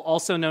Bible,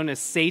 also known as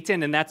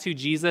Satan, and that's who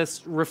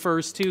Jesus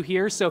refers to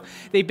here. So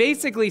they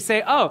basically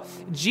say, oh,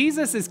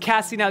 Jesus is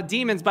casting out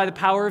demons by the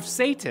power of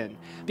Satan,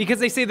 because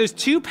they say there's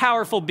two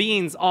powerful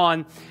beings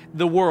on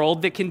the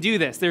world that can do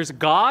this. There's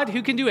God,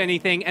 who can do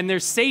anything, and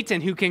there's Satan,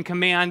 who can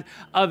command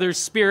other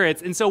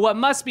spirits. And so what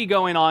must be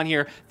going on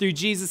here through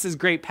Jesus'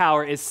 great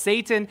power is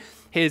Satan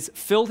has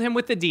filled him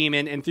with the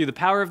demon, and through the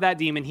power of that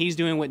demon, he's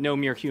doing what no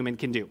mere human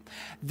can do.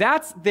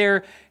 That's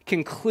their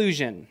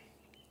conclusion.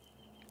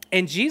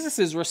 And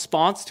Jesus'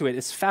 response to it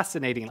is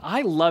fascinating.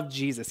 I love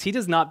Jesus. He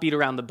does not beat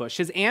around the bush.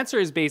 His answer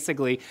is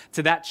basically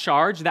to that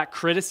charge, that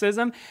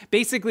criticism.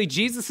 Basically,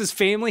 Jesus'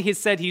 family has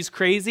said he's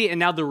crazy, and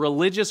now the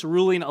religious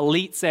ruling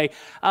elite say,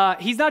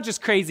 he's not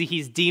just crazy,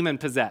 he's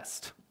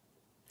demon-possessed.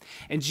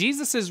 And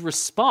Jesus'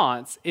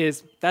 response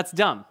is, that's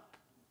dumb.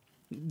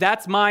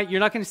 You're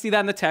not going to see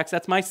that in the text.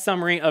 That's my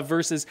summary of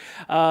verses,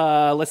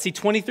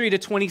 23 to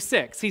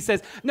 26. He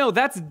says, no,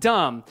 that's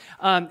dumb.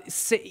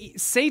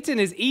 Satan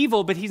is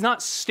evil, but he's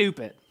not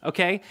stupid,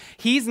 okay?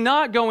 He's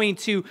not going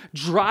to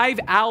drive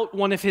out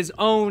one of his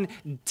own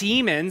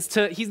demons.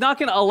 He's not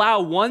going to allow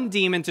one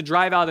demon to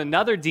drive out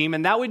another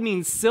demon. That would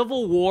mean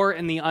civil war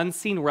in the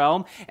unseen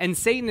realm. And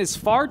Satan is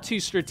far too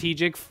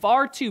strategic,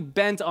 far too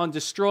bent on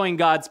destroying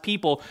God's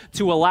people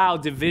to allow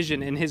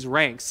division in his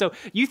ranks. So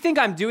you think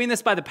I'm doing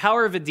this by the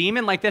power of a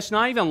demon? Like, that's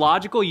not even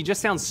logical. You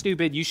just sound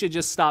stupid. You should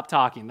just stop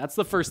talking. That's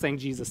the first thing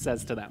Jesus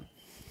says to them.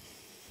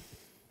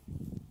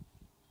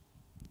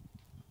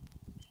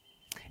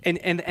 And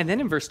then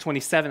in verse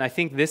 27, I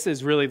think this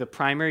is really the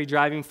primary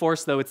driving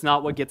force, though it's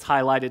not what gets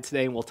highlighted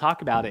today, and we'll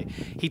talk about it.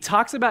 He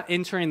talks about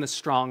entering the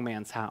strong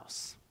man's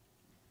house.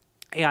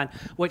 And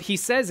what he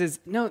says is,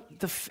 no,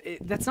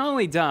 that's not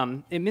only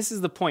dumb, it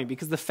misses the point,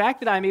 because the fact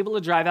that I'm able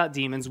to drive out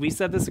demons, we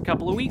said this a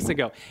couple of weeks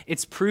ago,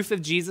 it's proof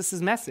of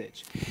Jesus'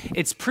 message.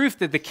 It's proof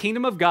that the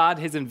kingdom of God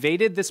has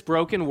invaded this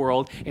broken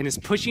world and is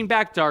pushing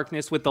back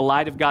darkness with the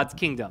light of God's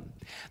kingdom.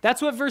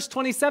 That's what verse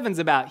 27 is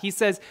about. He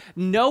says,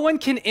 no one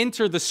can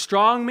enter the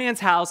strong man's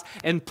house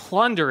and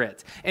plunder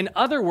it. In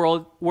other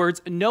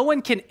words, no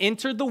one can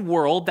enter the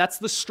world, that's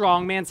the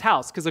strong man's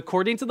house, because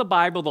according to the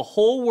Bible, the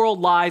whole world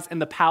lies in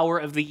the power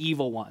of the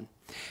evil one.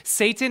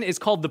 Satan is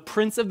called the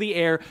prince of the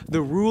air,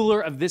 the ruler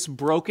of this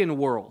broken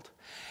world.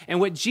 And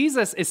what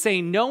Jesus is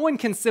saying, no one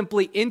can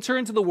simply enter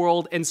into the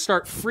world and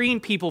start freeing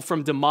people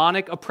from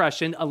demonic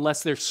oppression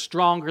unless they're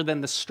stronger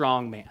than the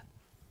strong man.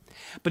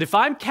 But if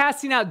I'm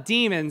casting out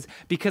demons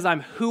because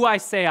I'm who I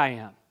say I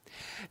am,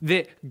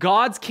 that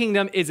God's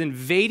kingdom is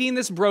invading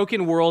this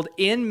broken world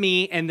in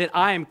me, and that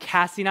I am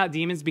casting out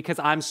demons because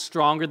I'm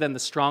stronger than the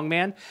strong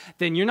man,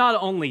 then you're not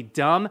only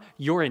dumb,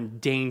 you're in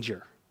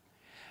danger.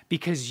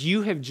 Because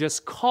you have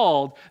just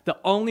called the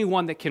only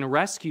one that can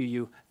rescue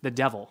you, the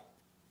devil.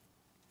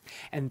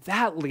 And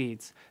that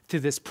leads to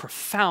this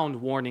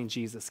profound warning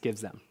Jesus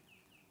gives them.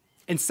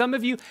 And some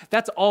of you,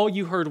 that's all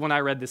you heard when I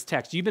read this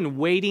text. You've been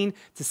waiting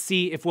to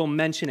see if we'll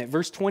mention it.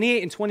 Verse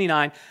 28 and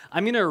 29,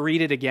 I'm going to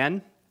read it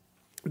again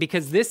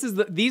because these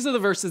are the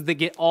verses that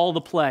get all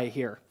the play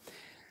here.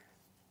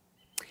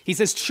 He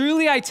says,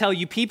 truly I tell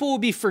you, people will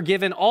be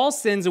forgiven all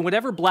sins and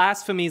whatever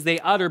blasphemies they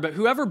utter, but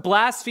whoever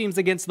blasphemes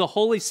against the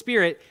Holy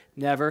Spirit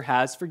never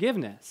has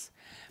forgiveness,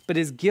 but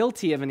is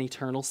guilty of an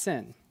eternal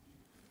sin,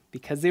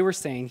 because they were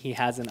saying he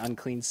has an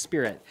unclean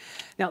spirit.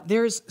 Now,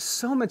 there's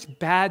so much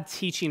bad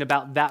teaching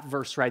about that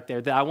verse right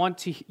there that I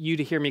want you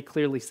to hear me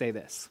clearly say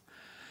this.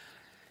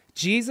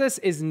 Jesus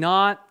is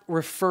not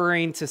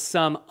referring to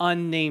some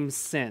unnamed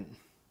sin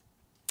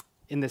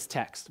in this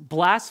text.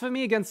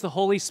 Blasphemy against the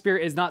Holy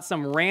Spirit is not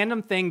some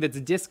random thing that's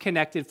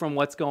disconnected from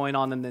what's going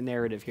on in the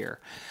narrative here.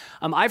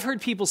 I've heard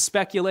people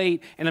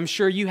speculate, and I'm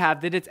sure you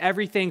have, that it's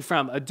everything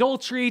from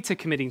adultery to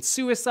committing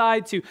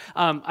suicide to,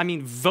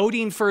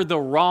 voting for the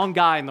wrong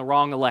guy in the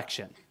wrong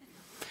election.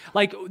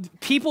 Like,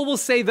 people will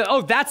say that,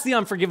 oh, that's the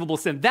unforgivable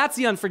sin. That's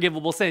the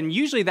unforgivable sin.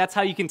 Usually that's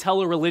how you can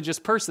tell a religious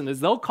person, is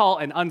they'll call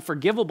an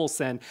unforgivable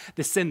sin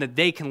the sin that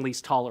they can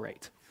least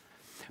tolerate.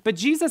 But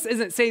Jesus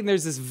isn't saying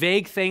there's this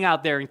vague thing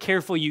out there and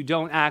careful you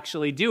don't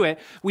actually do it.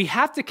 We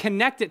have to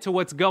connect it to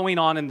what's going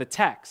on in the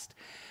text.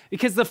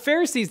 Because the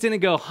Pharisees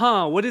didn't go,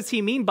 what does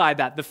he mean by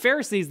that? The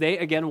Pharisees, they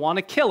again want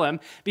to kill him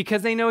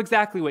because they know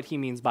exactly what he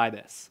means by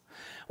this.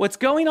 What's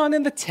going on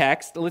in the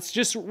text, let's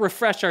just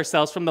refresh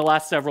ourselves from the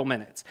last several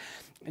minutes.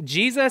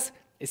 Jesus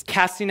is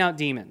casting out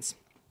demons.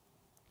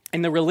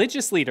 And the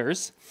religious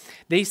leaders,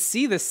 they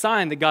see the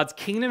sign that God's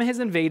kingdom has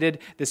invaded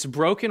this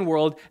broken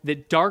world,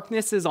 that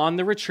darkness is on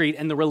the retreat.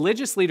 And the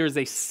religious leaders,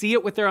 they see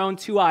it with their own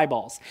two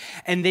eyeballs,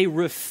 and they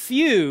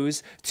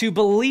refuse to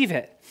believe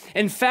it.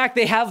 In fact,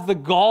 they have the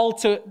gall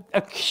to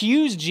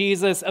accuse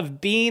Jesus of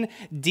being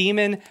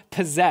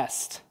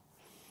demon-possessed.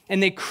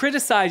 And they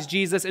criticize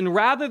Jesus, and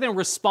rather than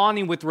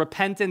responding with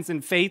repentance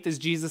and faith, as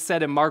Jesus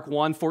said in Mark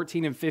 1,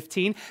 14 and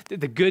 15,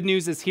 the good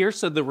news is here.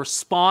 So the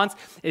response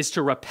is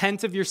to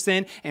repent of your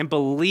sin and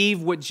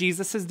believe what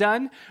Jesus has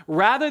done.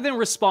 Rather than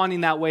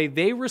responding that way,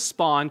 they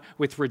respond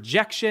with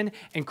rejection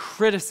and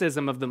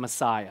criticism of the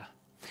Messiah.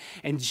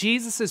 And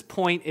Jesus'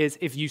 point is,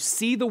 if you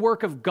see the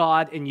work of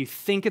God and you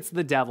think it's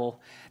the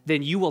devil,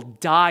 then you will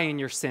die in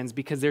your sins,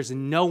 because there's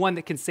no one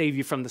that can save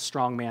you from the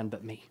strong man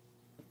but me.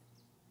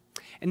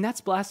 And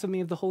that's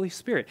blasphemy of the Holy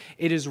Spirit.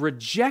 It is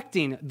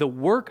rejecting the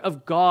work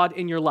of God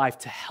in your life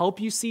to help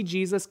you see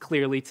Jesus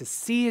clearly, to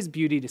see his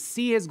beauty, to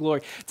see his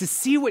glory, to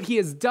see what he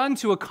has done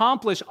to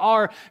accomplish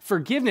our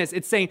forgiveness.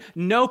 It's saying,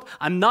 nope,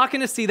 I'm not going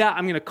to see that.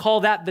 I'm going to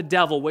call that the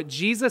devil. What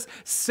Jesus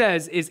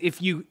says is,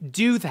 if you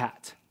do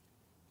that,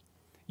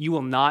 you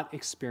will not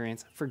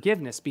experience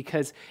forgiveness,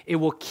 because it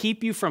will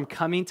keep you from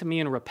coming to me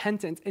in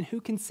repentance. And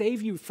who can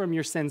save you from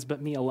your sins but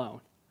me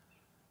alone?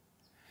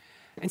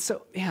 And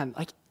so,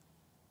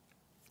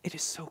 it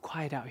is so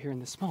quiet out here in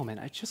this moment.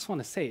 I just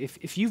want to say,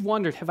 if you've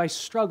wondered, have I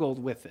struggled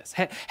with this?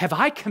 Have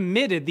I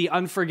committed the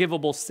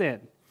unforgivable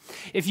sin?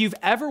 If you've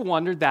ever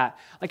wondered that,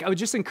 I would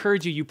just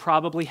encourage you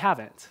probably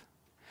haven't.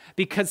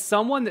 Because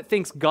someone that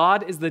thinks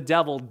God is the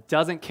devil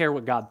doesn't care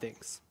what God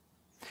thinks.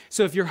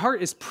 So if your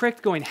heart is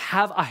pricked going,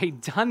 have I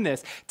done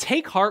this?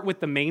 Take heart with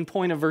the main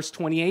point of verse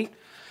 28.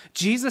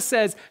 Jesus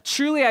says,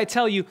 truly I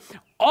tell you,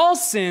 all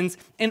sins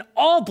and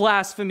all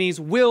blasphemies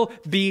will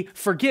be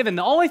forgiven.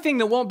 The only thing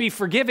that won't be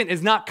forgiven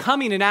is not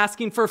coming and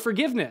asking for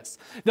forgiveness.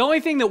 The only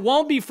thing that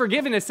won't be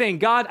forgiven is saying,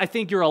 God, I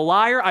think you're a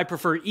liar. I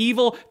prefer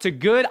evil to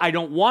good. I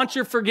don't want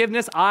your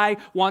forgiveness. I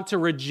want to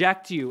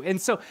reject you.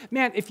 And so,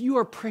 man, if you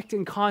are pricked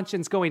in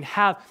conscience going,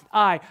 have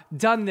I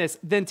done this?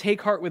 Then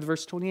take heart with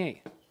verse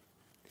 28.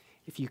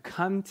 If you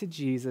come to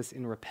Jesus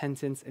in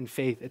repentance and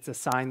faith, it's a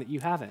sign that you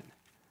haven't.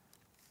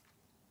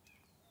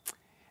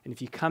 And if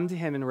you come to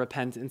him in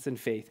repentance and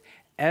faith,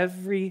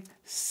 every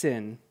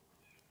sin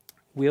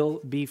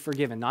will be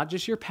forgiven. Not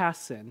just your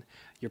past sin,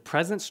 your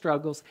present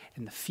struggles,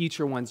 and the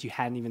future ones you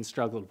hadn't even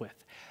struggled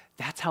with.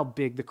 That's how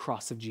big the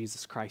cross of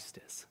Jesus Christ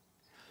is.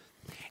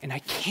 And I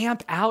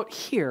camp out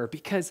here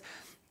because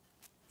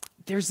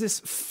there's this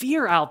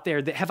fear out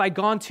there that have I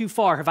gone too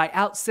far? Have I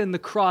outsinned the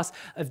cross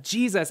of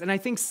Jesus? And I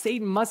think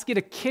Satan must get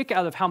a kick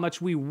out of how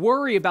much we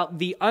worry about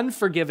the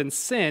unforgiven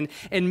sin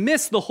and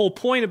miss the whole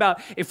point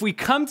about if we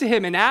come to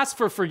him and ask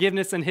for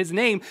forgiveness in his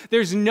name,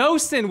 there's no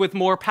sin with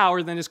more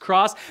power than his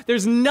cross.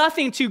 There's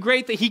nothing too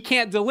great that he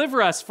can't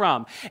deliver us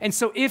from. And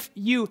so if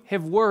you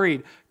have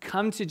worried,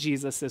 come to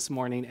Jesus this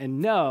morning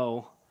and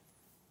know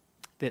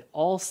that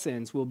all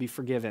sins will be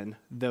forgiven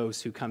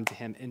those who come to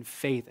him in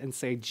faith and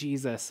say,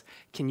 Jesus,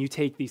 can you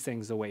take these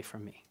things away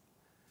from me?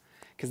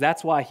 Because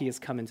that's why he has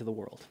come into the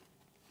world.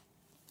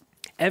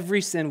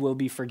 Every sin will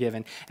be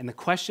forgiven. And the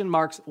question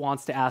Mark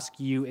wants to ask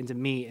you and to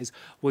me is,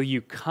 will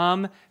you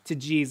come to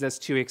Jesus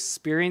to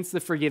experience the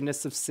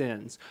forgiveness of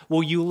sins?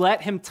 Will you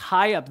let him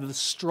tie up the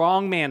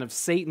strong man of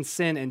Satan,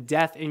 sin, and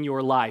death in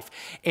your life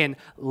and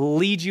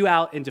lead you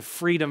out into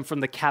freedom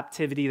from the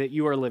captivity that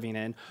you are living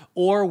in?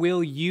 Or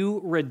will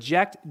you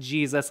reject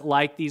Jesus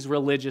like these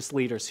religious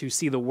leaders who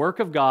see the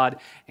work of God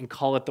and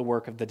call it the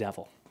work of the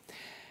devil?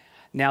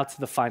 Now to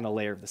the final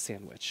layer of the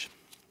sandwich.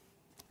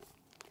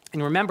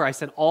 And remember, I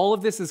said all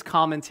of this is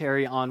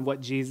commentary on what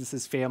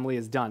Jesus' family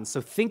has done. So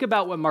think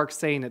about what Mark's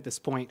saying at this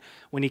point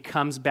when he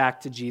comes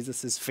back to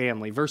Jesus'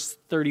 family. Verse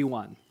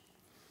 31.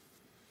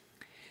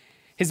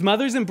 His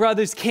mothers and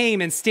brothers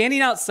came, and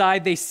standing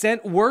outside, they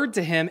sent word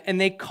to him,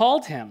 and they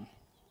called him.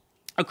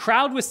 A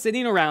crowd was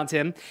sitting around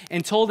him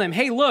and told him,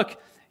 hey,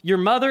 look, your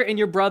mother and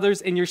your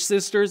brothers and your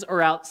sisters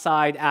are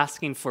outside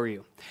asking for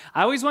you.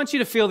 I always want you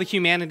to feel the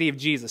humanity of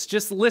Jesus.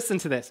 Just listen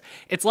to this.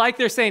 It's like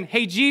they're saying,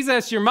 hey,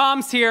 Jesus, your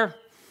mom's here.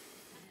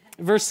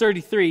 Verse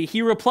 33,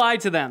 he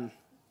replied to them,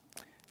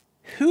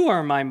 who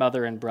are my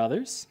mother and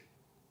brothers?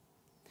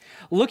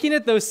 Looking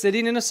at those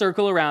sitting in a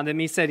circle around him,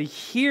 he said,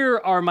 here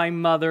are my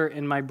mother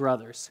and my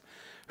brothers.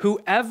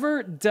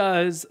 Whoever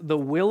does the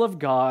will of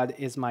God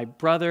is my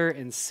brother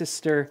and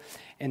sister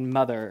and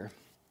mother.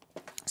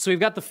 So we've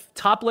got the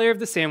top layer of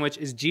the sandwich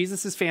is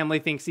Jesus' family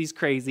thinks he's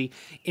crazy.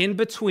 In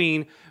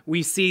between,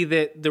 we see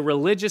that the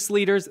religious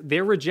leaders,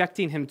 they're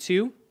rejecting him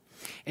too.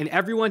 And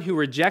everyone who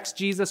rejects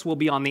Jesus will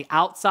be on the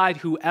outside.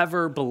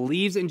 Whoever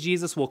believes in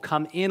Jesus will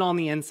come in on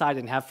the inside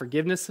and have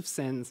forgiveness of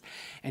sins.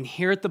 And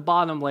here at the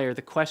bottom layer,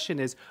 the question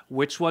is,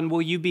 which one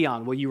will you be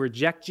on? Will you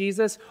reject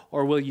Jesus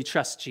or will you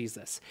trust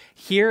Jesus?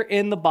 Here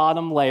in the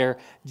bottom layer,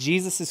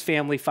 Jesus'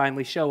 family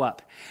finally show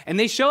up. And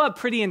they show up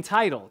pretty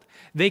entitled.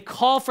 They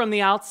call from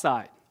the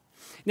outside.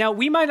 Now,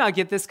 we might not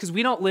get this because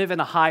we don't live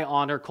in a high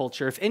honor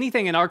culture. If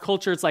anything, in our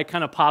culture, it's like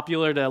kind of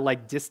popular to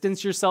like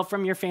distance yourself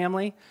from your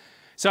family.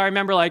 So I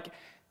remember like,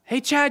 hey,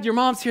 Chad, your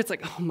mom's here. It's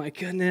like, oh my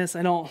goodness,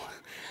 no,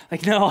 I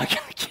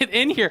gotta get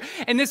in here.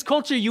 In this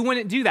culture, you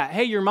wouldn't do that.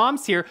 Hey, your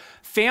mom's here.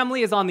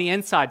 Family is on the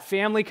inside.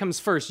 Family comes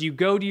first. You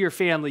go to your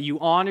family. You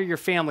honor your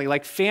family.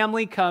 Like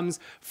family comes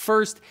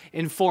first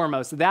and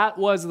foremost. That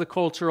was the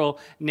cultural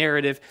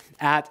narrative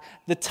at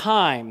the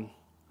time.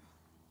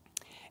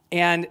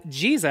 And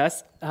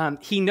Jesus,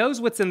 he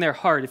knows what's in their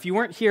heart. If you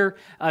weren't here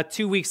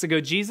 2 weeks ago,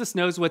 Jesus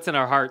knows what's in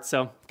our heart.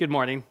 So good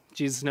morning.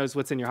 Jesus knows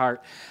what's in your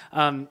heart.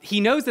 He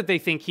knows that they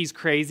think he's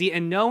crazy,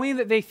 and knowing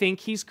that they think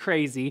he's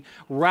crazy,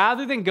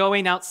 rather than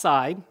going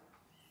outside,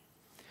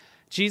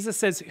 Jesus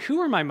says, who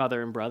are my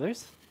mother and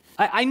brothers?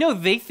 I know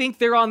they think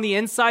they're on the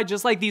inside,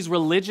 just like these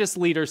religious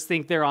leaders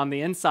think they're on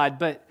the inside,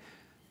 but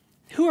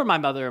who are my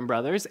mother and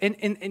brothers?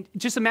 And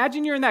just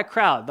imagine you're in that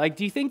crowd. Like,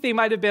 do you think they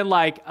might have been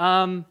like,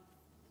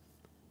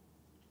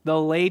 the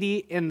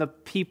lady and the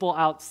people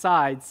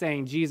outside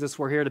saying, Jesus,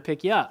 we're here to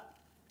pick you up?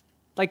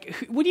 Like,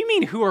 what do you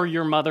mean, who are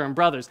your mother and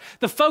brothers?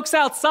 The folks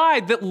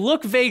outside that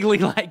look vaguely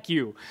like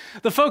you.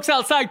 The folks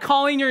outside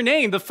calling your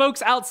name. The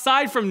folks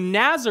outside from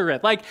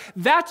Nazareth. Like,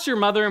 that's your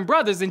mother and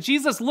brothers. And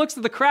Jesus looks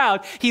at the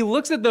crowd. He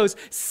looks at those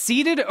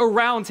seated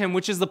around him,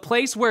 which is the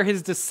place where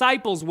his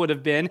disciples would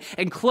have been,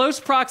 in close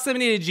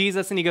proximity to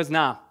Jesus, and he goes,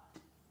 nah,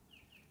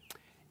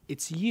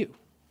 it's you.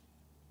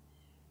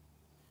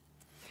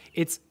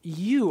 It's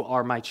you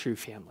are my true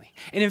family.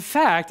 And in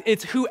fact,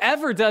 it's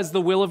whoever does the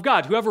will of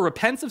God, whoever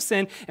repents of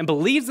sin and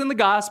believes in the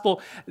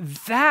gospel,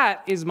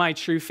 that is my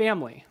true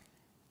family.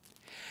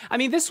 I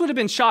mean, this would have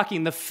been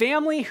shocking. The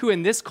family who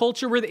in this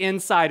culture were the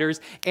insiders,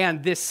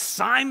 and this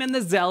Simon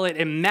the Zealot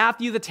and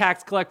Matthew the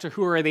tax collector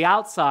who are the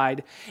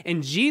outside,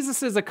 in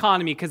Jesus'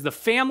 economy, because the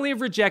family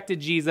have rejected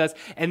Jesus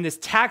and this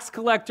tax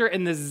collector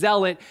and the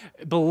zealot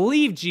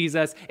believe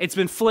Jesus, it's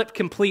been flipped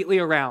completely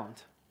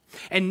around.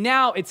 And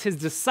now it's his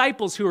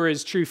disciples who are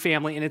his true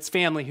family, and it's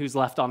family who's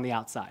left on the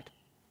outside.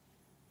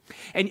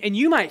 And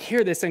you might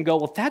hear this and go,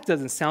 well, that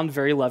doesn't sound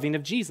very loving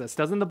of Jesus.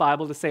 Doesn't the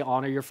Bible just say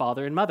honor your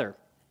father and mother?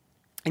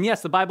 And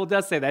yes, the Bible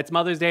does say that. It's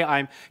Mother's Day.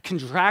 I'm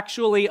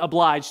contractually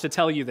obliged to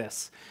tell you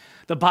this.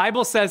 The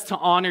Bible says to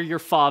honor your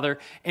father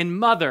and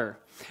mother.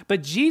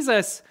 But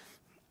Jesus,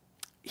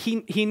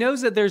 he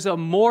knows that there's a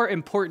more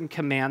important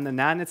command than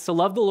that, and it's to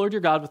love the Lord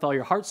your God with all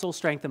your heart, soul,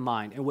 strength, and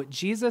mind. And what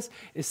Jesus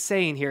is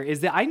saying here is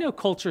that I know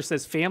culture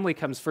says family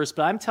comes first,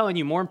 but I'm telling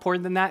you more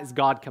important than that is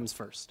God comes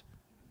first.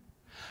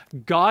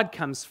 God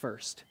comes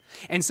first.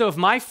 And so if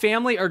my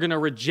family are going to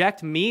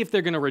reject me, if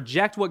they're going to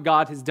reject what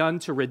God has done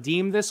to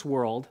redeem this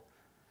world,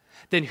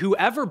 then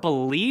whoever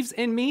believes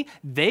in me,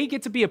 they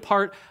get to be a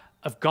part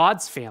of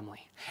God's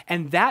family.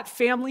 And that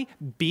family,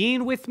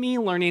 being with me,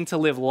 learning to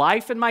live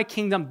life in my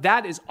kingdom,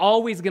 that is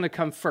always going to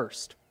come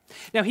first.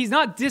 Now, he's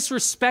not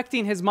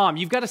disrespecting his mom.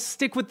 You've got to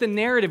stick with the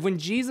narrative. When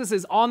Jesus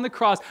is on the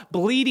cross,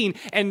 bleeding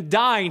and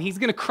dying, he's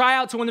going to cry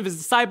out to one of his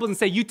disciples and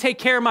say, you take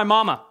care of my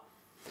mama.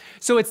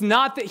 So it's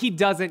not that he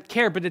doesn't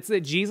care, but it's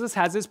that Jesus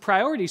has his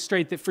priorities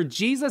straight, that for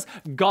Jesus,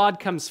 God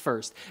comes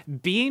first.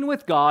 Being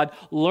with God,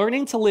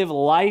 learning to live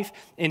life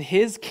in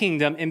his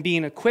kingdom, and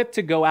being equipped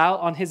to go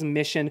out on his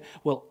mission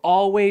will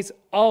always,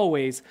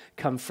 always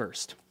come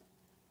first.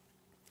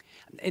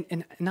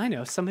 And I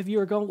know some of you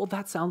are going, well,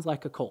 that sounds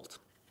like a cult.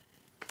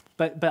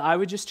 But I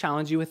would just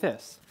challenge you with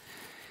this.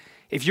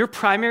 If your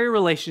primary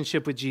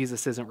relationship with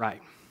Jesus isn't right,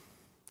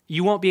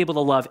 you won't be able to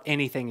love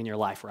anything in your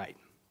life right.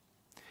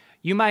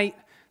 You might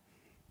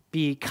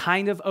be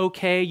kind of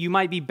okay. You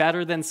might be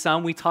better than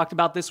some. We talked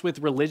about this with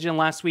religion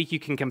last week. You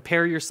can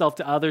compare yourself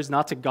to others,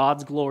 not to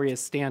God's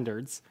glorious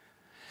standards.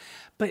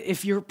 But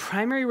if your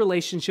primary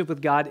relationship with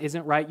God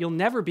isn't right, you'll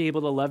never be able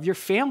to love your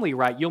family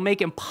right. You'll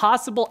make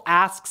impossible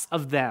asks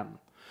of them.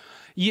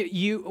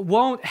 You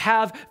won't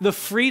have the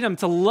freedom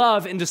to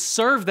love and to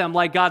serve them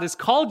like God has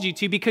called you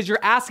to because you're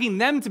asking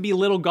them to be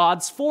little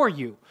gods for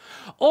you.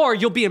 Or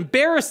you'll be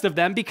embarrassed of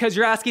them because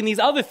you're asking these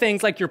other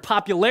things like your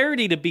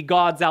popularity to be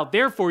gods out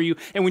there for you.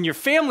 And when your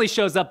family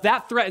shows up,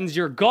 that threatens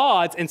your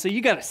gods. And so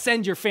you got to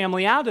send your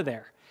family out of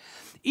there.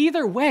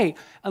 Either way,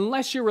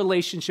 unless your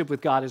relationship with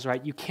God is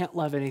right, you can't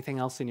love anything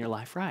else in your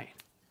life right.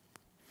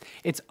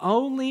 It's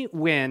only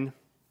when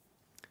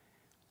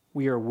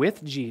we are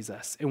with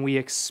Jesus and we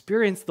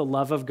experience the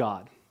love of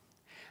God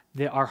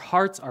that our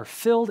hearts are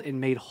filled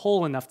and made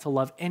whole enough to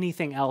love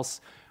anything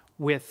else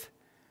with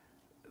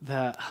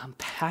the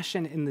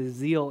passion and the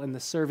zeal and the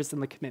service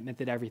and the commitment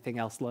that everything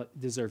else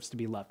deserves to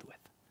be loved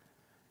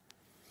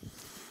with.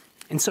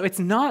 And so it's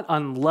not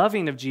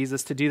unloving of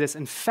Jesus to do this.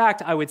 In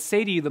fact, I would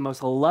say to you the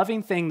most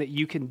loving thing that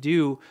you can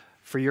do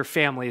for your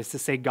family is to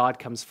say God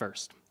comes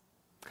first.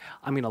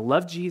 I'm going to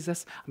love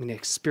Jesus, I'm going to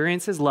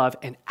experience his love,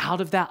 and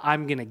out of that,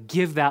 I'm going to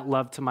give that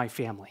love to my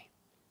family.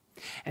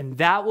 And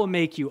that will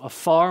make you a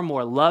far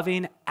more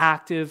loving,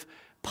 active,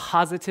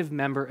 positive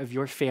member of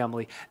your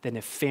family than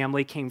if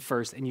family came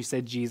first and you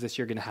said, Jesus,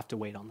 you're going to have to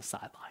wait on the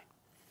sideline.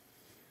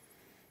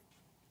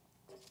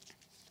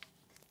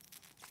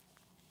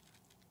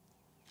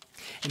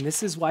 And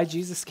this is why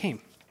Jesus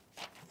came,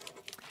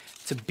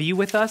 to be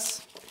with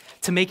us,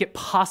 to make it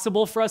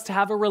possible for us to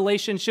have a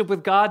relationship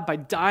with God by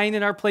dying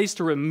in our place,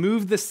 to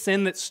remove the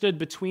sin that stood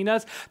between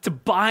us, to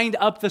bind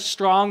up the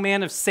strong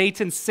man of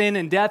Satan, sin,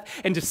 and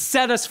death, and to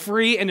set us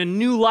free in a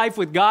new life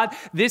with God.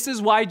 This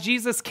is why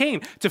Jesus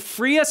came, to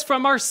free us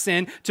from our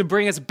sin, to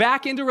bring us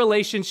back into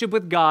relationship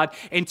with God,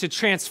 and to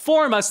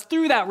transform us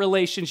through that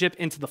relationship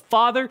into the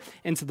father,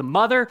 into the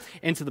mother,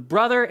 into the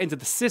brother, into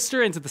the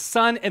sister, into the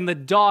son, and the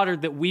daughter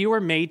that we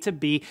were made to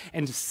be,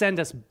 and to send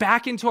us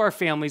back into our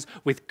families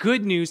with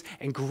good news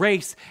and grace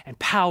and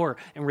power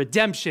and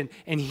redemption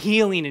and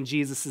healing in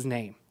Jesus'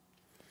 name.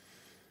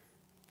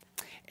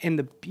 And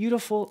the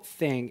beautiful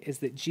thing is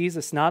that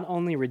Jesus not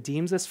only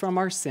redeems us from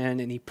our sin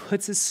and he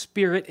puts his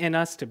spirit in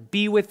us to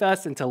be with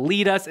us and to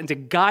lead us and to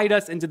guide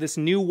us into this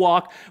new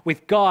walk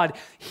with God,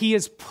 he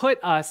has put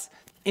us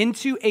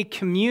into a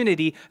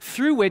community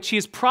through which he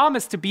has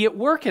promised to be at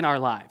work in our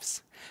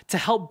lives, to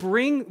help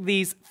bring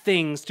these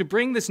things, to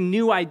bring this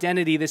new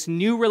identity, this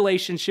new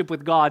relationship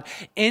with God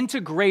into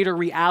greater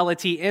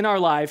reality in our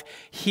life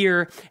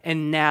here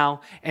and now.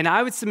 And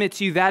I would submit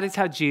to you that is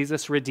how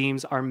Jesus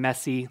redeems our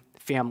messy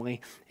family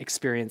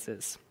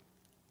experiences.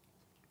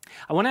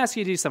 I want to ask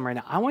you to do something right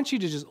now. I want you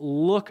to just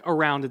look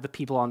around at the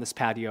people on this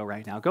patio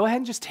right now. Go ahead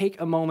and just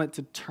take a moment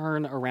to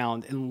turn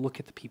around and look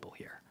at the people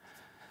here.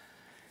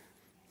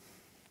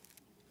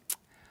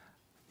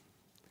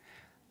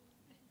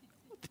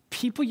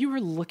 People you are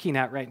looking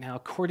at right now,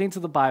 according to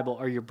the Bible,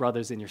 are your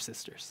brothers and your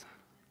sisters.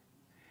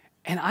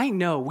 And I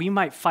know we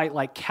might fight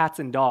like cats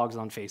and dogs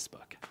on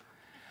Facebook.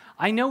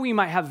 I know we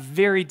might have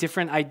very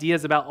different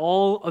ideas about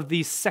all of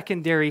these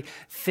secondary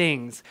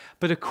things,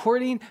 but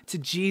according to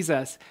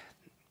Jesus,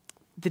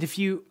 that if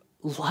you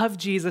love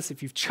Jesus,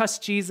 if you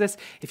trust Jesus,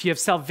 if you have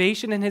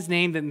salvation in his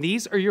name, then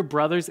these are your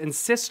brothers and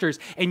sisters.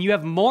 And you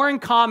have more in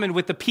common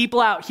with the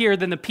people out here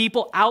than the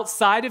people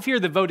outside of here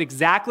that vote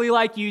exactly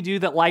like you do,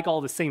 that like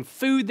all the same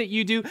food that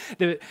you do,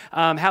 that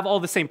have all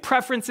the same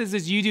preferences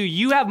as you do.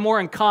 You have more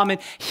in common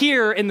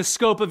here in the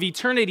scope of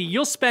eternity.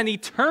 You'll spend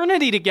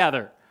eternity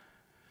together.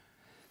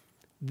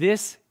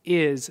 This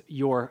is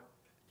your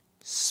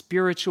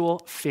spiritual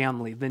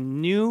family, the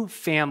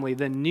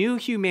new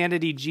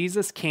humanity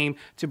Jesus came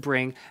to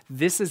bring.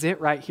 This is it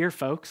right here,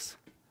 folks.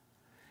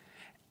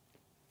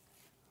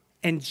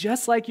 And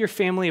just like your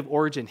family of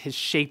origin has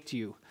shaped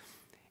you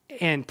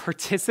and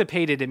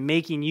participated in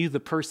making you the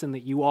person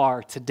that you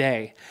are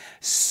today.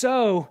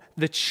 So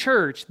the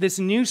church, this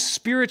new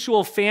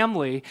spiritual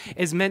family,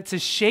 is meant to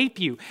shape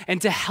you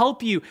and to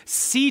help you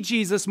see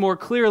Jesus more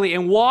clearly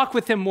and walk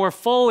with him more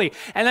fully.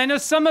 And I know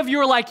some of you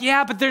are like,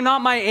 yeah, but they're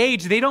not my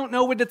age. They don't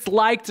know what it's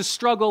like to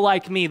struggle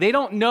like me. They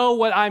don't know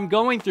what I'm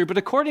going through. But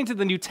according to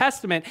the New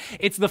Testament,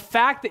 it's the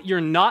fact that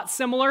you're not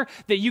similar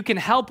that you can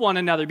help one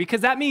another,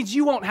 because that means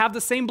you won't have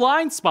the same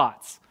blind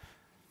spots.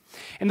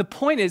 And the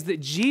point is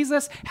that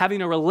Jesus,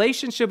 having a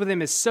relationship with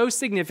him, is so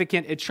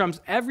significant, it trumps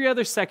every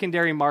other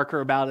secondary marker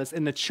about us,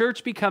 and the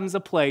church becomes a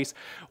place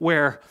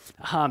where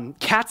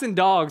cats and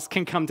dogs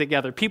can come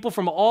together. People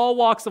from all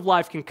walks of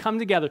life can come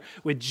together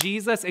with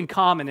Jesus in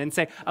common and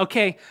say,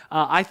 okay,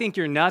 I think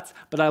you're nuts,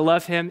 but I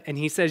love him, and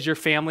he says you're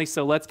family,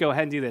 so let's go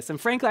ahead and do this. And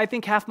frankly, I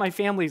think half my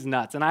family's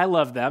nuts, and I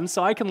love them,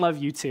 so I can love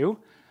you too.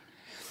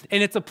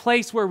 And it's a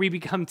place where we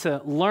become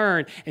to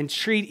learn and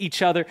treat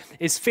each other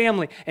as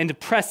family and to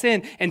press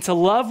in and to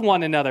love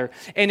one another.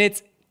 And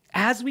it's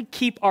as we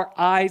keep our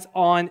eyes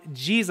on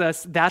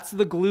Jesus, that's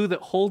the glue that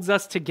holds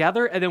us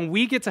together. And then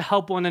we get to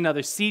help one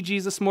another see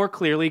Jesus more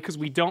clearly because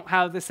we don't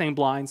have the same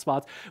blind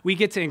spots. We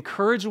get to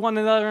encourage one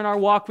another in our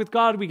walk with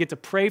God. We get to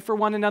pray for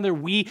one another.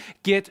 We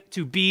get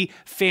to be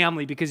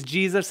family because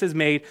Jesus has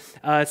made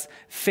us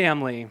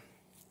family.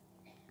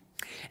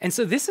 And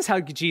so this is how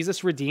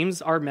Jesus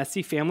redeems our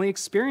messy family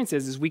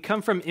experiences, is we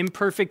come from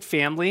imperfect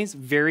families,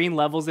 varying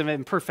levels of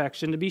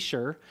imperfection to be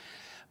sure,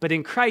 but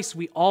in Christ,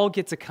 we all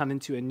get to come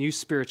into a new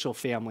spiritual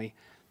family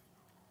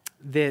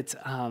that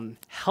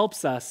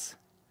helps us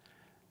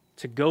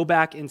to go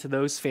back into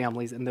those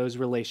families and those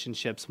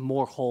relationships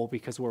more whole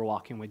because we're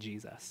walking with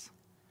Jesus.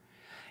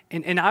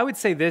 And I would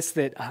say this,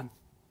 that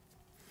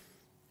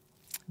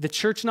the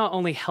church not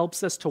only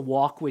helps us to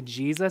walk with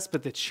Jesus,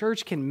 but the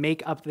church can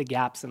make up the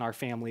gaps in our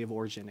family of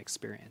origin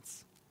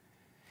experience.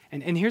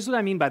 And here's what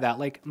I mean by that.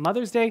 Like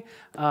Mother's Day,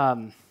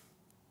 I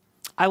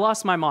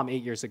lost my mom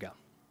 8 years ago.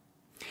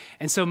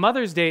 And so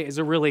Mother's Day is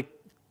a really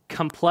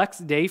complex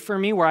day for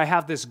me where I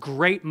have this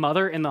great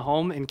mother in the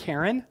home in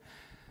Karen.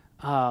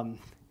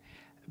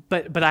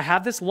 But I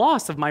have this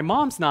loss of my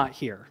mom's not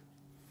here.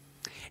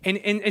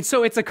 And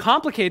so it's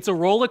a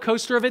roller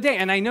coaster of a day.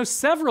 And I know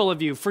several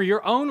of you, for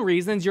your own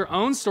reasons, your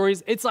own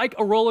stories, it's like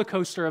a roller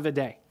coaster of a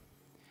day.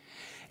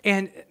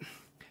 And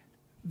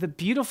the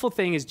beautiful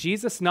thing is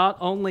Jesus not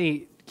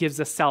only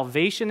gives us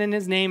salvation in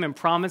his name and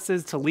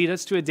promises to lead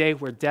us to a day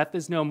where death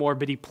is no more,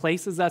 but he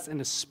places us in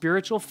a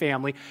spiritual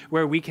family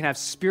where we can have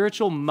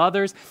spiritual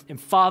mothers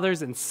and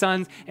fathers and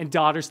sons and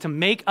daughters to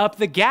make up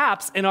the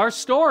gaps in our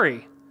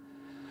story.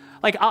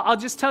 Like, I'll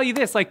just tell you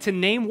this, like to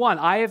name one,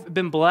 I have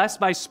been blessed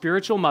by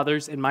spiritual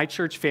mothers in my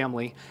church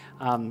family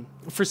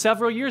for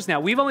several years now.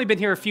 We've only been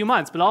here a few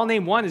months, but I'll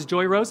name one is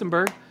Joy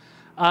Rosenberg.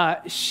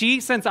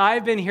 She, since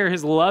I've been here,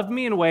 has loved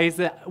me in ways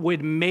that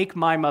would make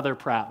my mother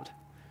proud.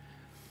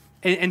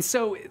 And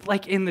so,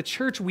 like in the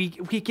church, we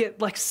get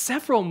like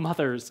several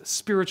mothers,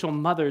 spiritual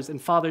mothers and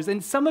fathers.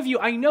 And some of you,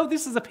 I know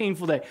this is a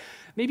painful day.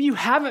 Maybe you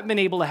haven't been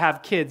able to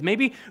have kids.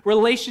 Maybe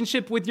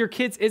relationship with your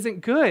kids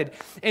isn't good.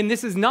 And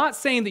this is not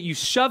saying that you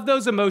shove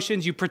those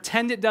emotions, you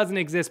pretend it doesn't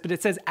exist, but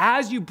it says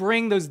as you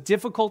bring those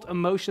difficult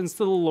emotions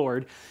to the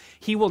Lord,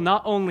 he will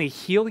not only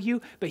heal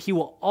you, but he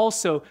will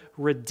also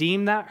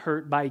redeem that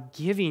hurt by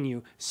giving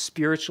you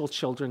spiritual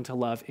children to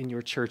love in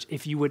your church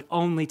if you would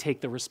only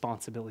take the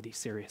responsibility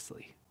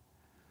seriously.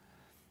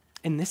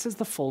 And this is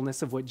the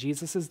fullness of what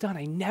Jesus has done.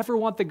 I never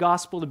want the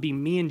gospel to be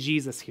me and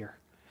Jesus here.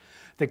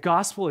 The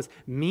gospel is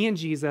me and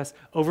Jesus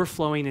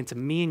overflowing into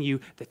me and you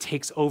that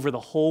takes over the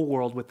whole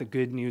world with the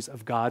good news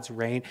of God's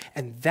reign.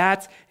 And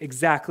that's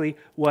exactly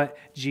what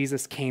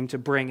Jesus came to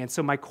bring. And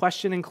so my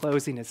question in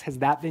closing is, has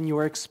that been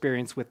your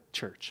experience with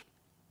church?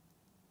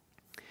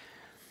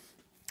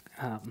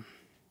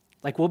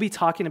 Like we'll be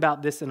talking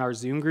about this in our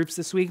Zoom groups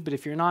this week, but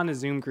if you're not in a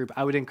Zoom group,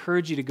 I would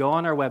encourage you to go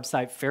on our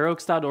website,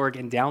 fairoaks.org,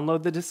 and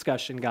download the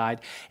discussion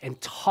guide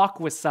and talk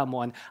with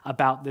someone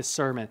about this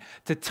sermon.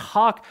 To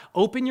talk,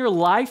 open your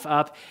life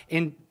up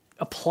and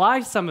apply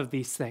some of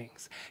these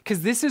things.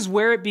 Because this is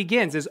where it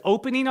begins, is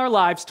opening our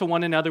lives to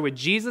one another with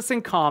Jesus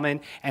in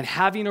common and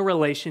having a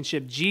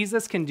relationship.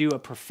 Jesus can do a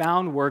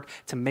profound work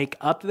to make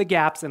up the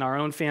gaps in our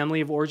own family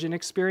of origin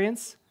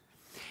experience,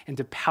 and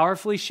to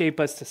powerfully shape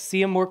us to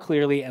see him more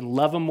clearly and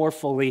love him more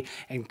fully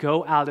and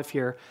go out of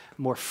here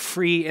more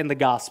free in the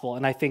gospel.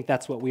 And I think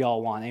that's what we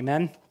all want.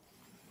 Amen?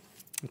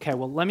 Okay,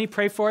 well, let me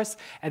pray for us,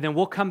 and then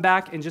we'll come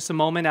back in just a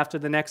moment after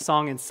the next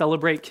song and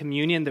celebrate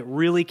communion that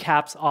really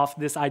caps off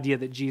this idea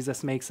that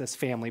Jesus makes us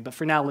family. But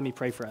for now, let me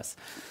pray for us.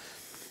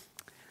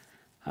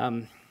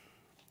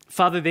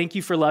 Father, thank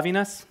you for loving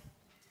us,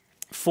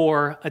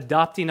 for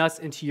adopting us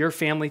into your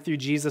family through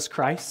Jesus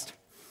Christ.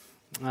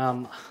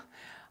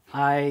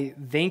 I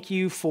thank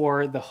you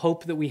for the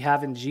hope that we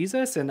have in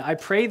Jesus, and I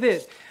pray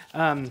that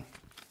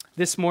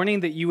this morning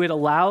that you would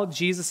allow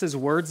Jesus'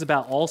 words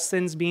about all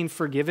sins being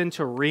forgiven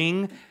to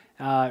ring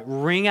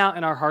out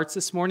in our hearts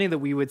this morning, that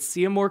we would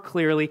see him more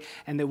clearly,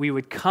 and that we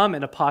would come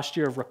in a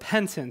posture of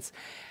repentance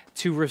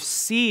to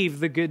receive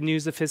the good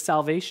news of his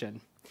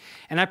salvation.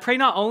 And I pray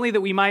not only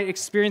that we might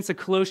experience a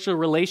closer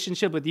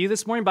relationship with you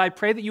this morning, but I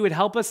pray that you would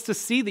help us to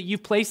see that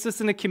you've placed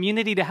us in a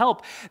community to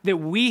help, that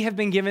we have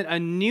been given a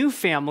new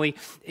family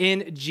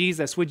in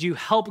Jesus. Would you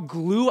help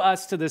glue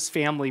us to this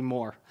family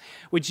more?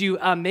 Would you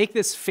make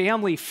this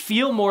family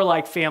feel more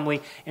like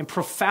family and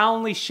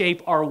profoundly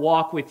shape our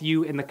walk with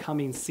you in the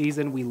coming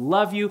season? We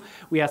love you.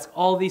 We ask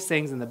all these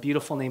things in the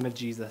beautiful name of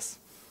Jesus.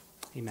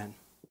 Amen.